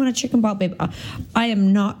 If you want a chicken ball, babe, I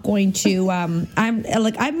am not going to. I'm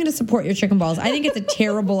going to support your chicken balls. I think it's a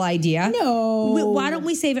terrible idea. No. Why don't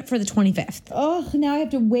we save it for the 25th? Oh, now I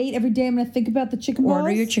have to wait every day. I'm going to think about the chicken balls.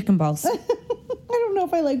 Order your chicken balls. I don't know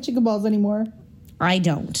if I like chicken balls anymore. I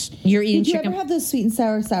don't. You're eating chicken. Did you ever have those sweet and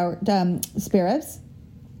sour spare ribs?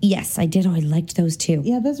 Yes, I did. Oh, I liked those too.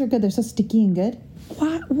 Yeah, those are good. They're so sticky and good.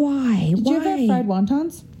 Why? Did you ever have fried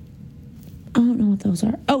wontons? I don't know what those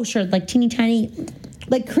are. Oh, sure. Like teeny tiny.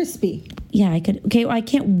 Like crispy. Yeah, I could. Okay, well, I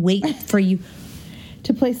can't wait for you.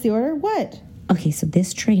 To place the order? What? Okay, so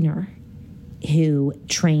this trainer who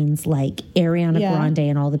trains like Ariana Grande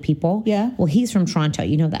and all the people. Yeah. Well, he's from Toronto.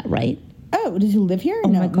 You know that, right? Oh, does he live here? Oh,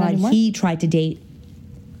 my God. He tried to date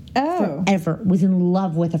forever. Was in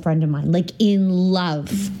love with a friend of mine. Like, in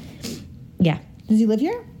love. Yeah. Does he live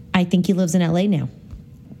here? I think he lives in LA now.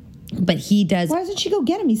 But he does. Why doesn't she go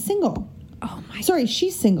get him? He's single. Oh, my. Sorry,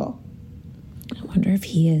 she's single. I wonder if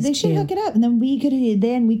he is, They should hook it up. And then we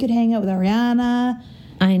could hang out with Ariana.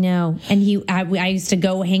 I know. And I used to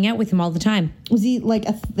go hang out with him all the time. Was he like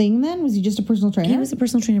a thing then? Was he just a personal trainer? He was a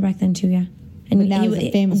personal trainer back then too, yeah. And but now he's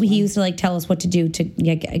a famous one. He used to like tell us what to do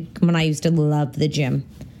when I used to love the gym.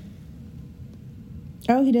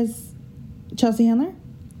 Oh, he does Chelsea Handler?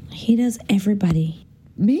 He does everybody.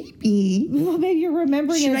 Maybe. Well, maybe you're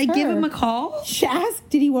remembering. Should I give him a call? Ask,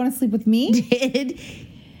 did he want to sleep with me?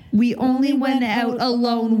 We only went out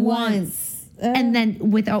alone once. And then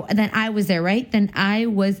then I was there, right? Then I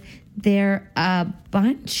was there a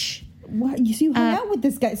bunch. What? You hung out with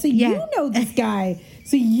this guy. So you know this guy.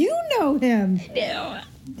 So you know him. No.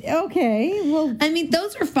 Okay. Well, I mean,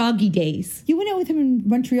 those are foggy days. You went out with him in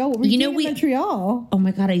Montreal. What were you doing in Montreal? Oh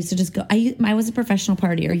my God, I used to just go. I was a professional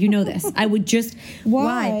partier. You know this. I would just.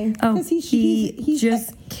 Why? Oh, because he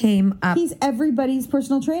just came up. He's everybody's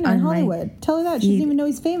personal trainer in Hollywood. Tell her that. She doesn't even know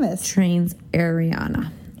he's famous. Trains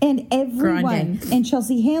Ariana. And everyone. Grande. And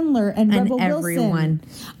Chelsea Handler and Rebel everyone.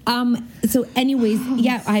 Wilson. So anyways,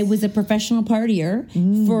 yeah, I was a professional partier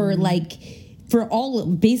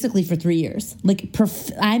basically for 3 years.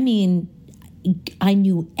 I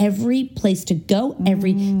knew every place to go.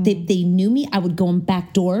 They knew me. I would go in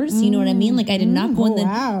back doors. You know what I mean? Like I did not go in the.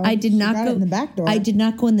 Wow. I did not go in the back door. I did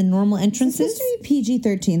not go in the normal entrances. Is this supposed to be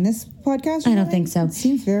PG-13? This podcast? I don't think so. It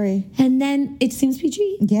seems very. And then it seems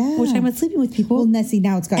PG. Yeah. We're talking about sleeping with people. Well, Nessie,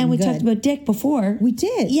 now it's gotten and we good. talked about Dick before. We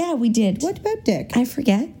did. Yeah, we did. What about Dick? I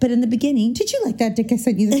forget. But in the beginning, did you like that Dick I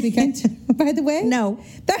sent you this weekend? By the way, no.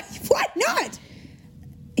 What not?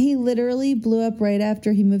 He literally blew up right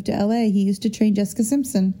after he moved to LA. He used to train Jessica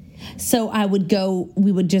Simpson. So I would go, I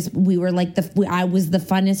was the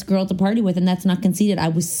funnest girl to party with, and that's not conceited.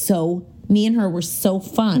 Me and her were so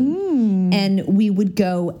fun. And we would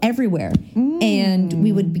go everywhere. And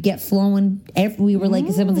we would get flown. We were like,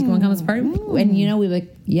 someone's like, come let's party. And we were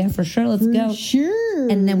like, yeah, for sure, let's go. Sure.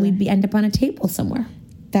 And then we'd end up on a table somewhere.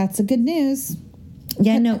 That's a good news.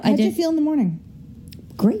 Yeah, no, I did. How'd you feel in the morning?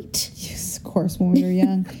 Great. Yes, of course, when we were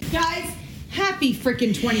young. Guys, happy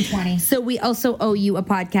freaking 2020. So we also owe you a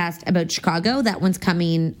podcast about Chicago. That one's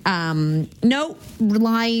coming. Lying,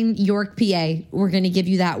 York, PA. We're going to give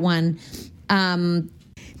you that one.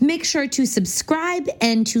 Make sure to subscribe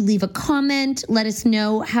and to leave a comment. Let us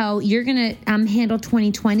know how you're going to handle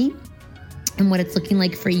 2020 and what it's looking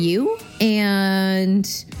like for you. And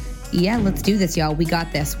yeah, let's do this, y'all. We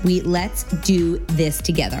got this. Let's do this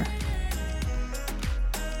together.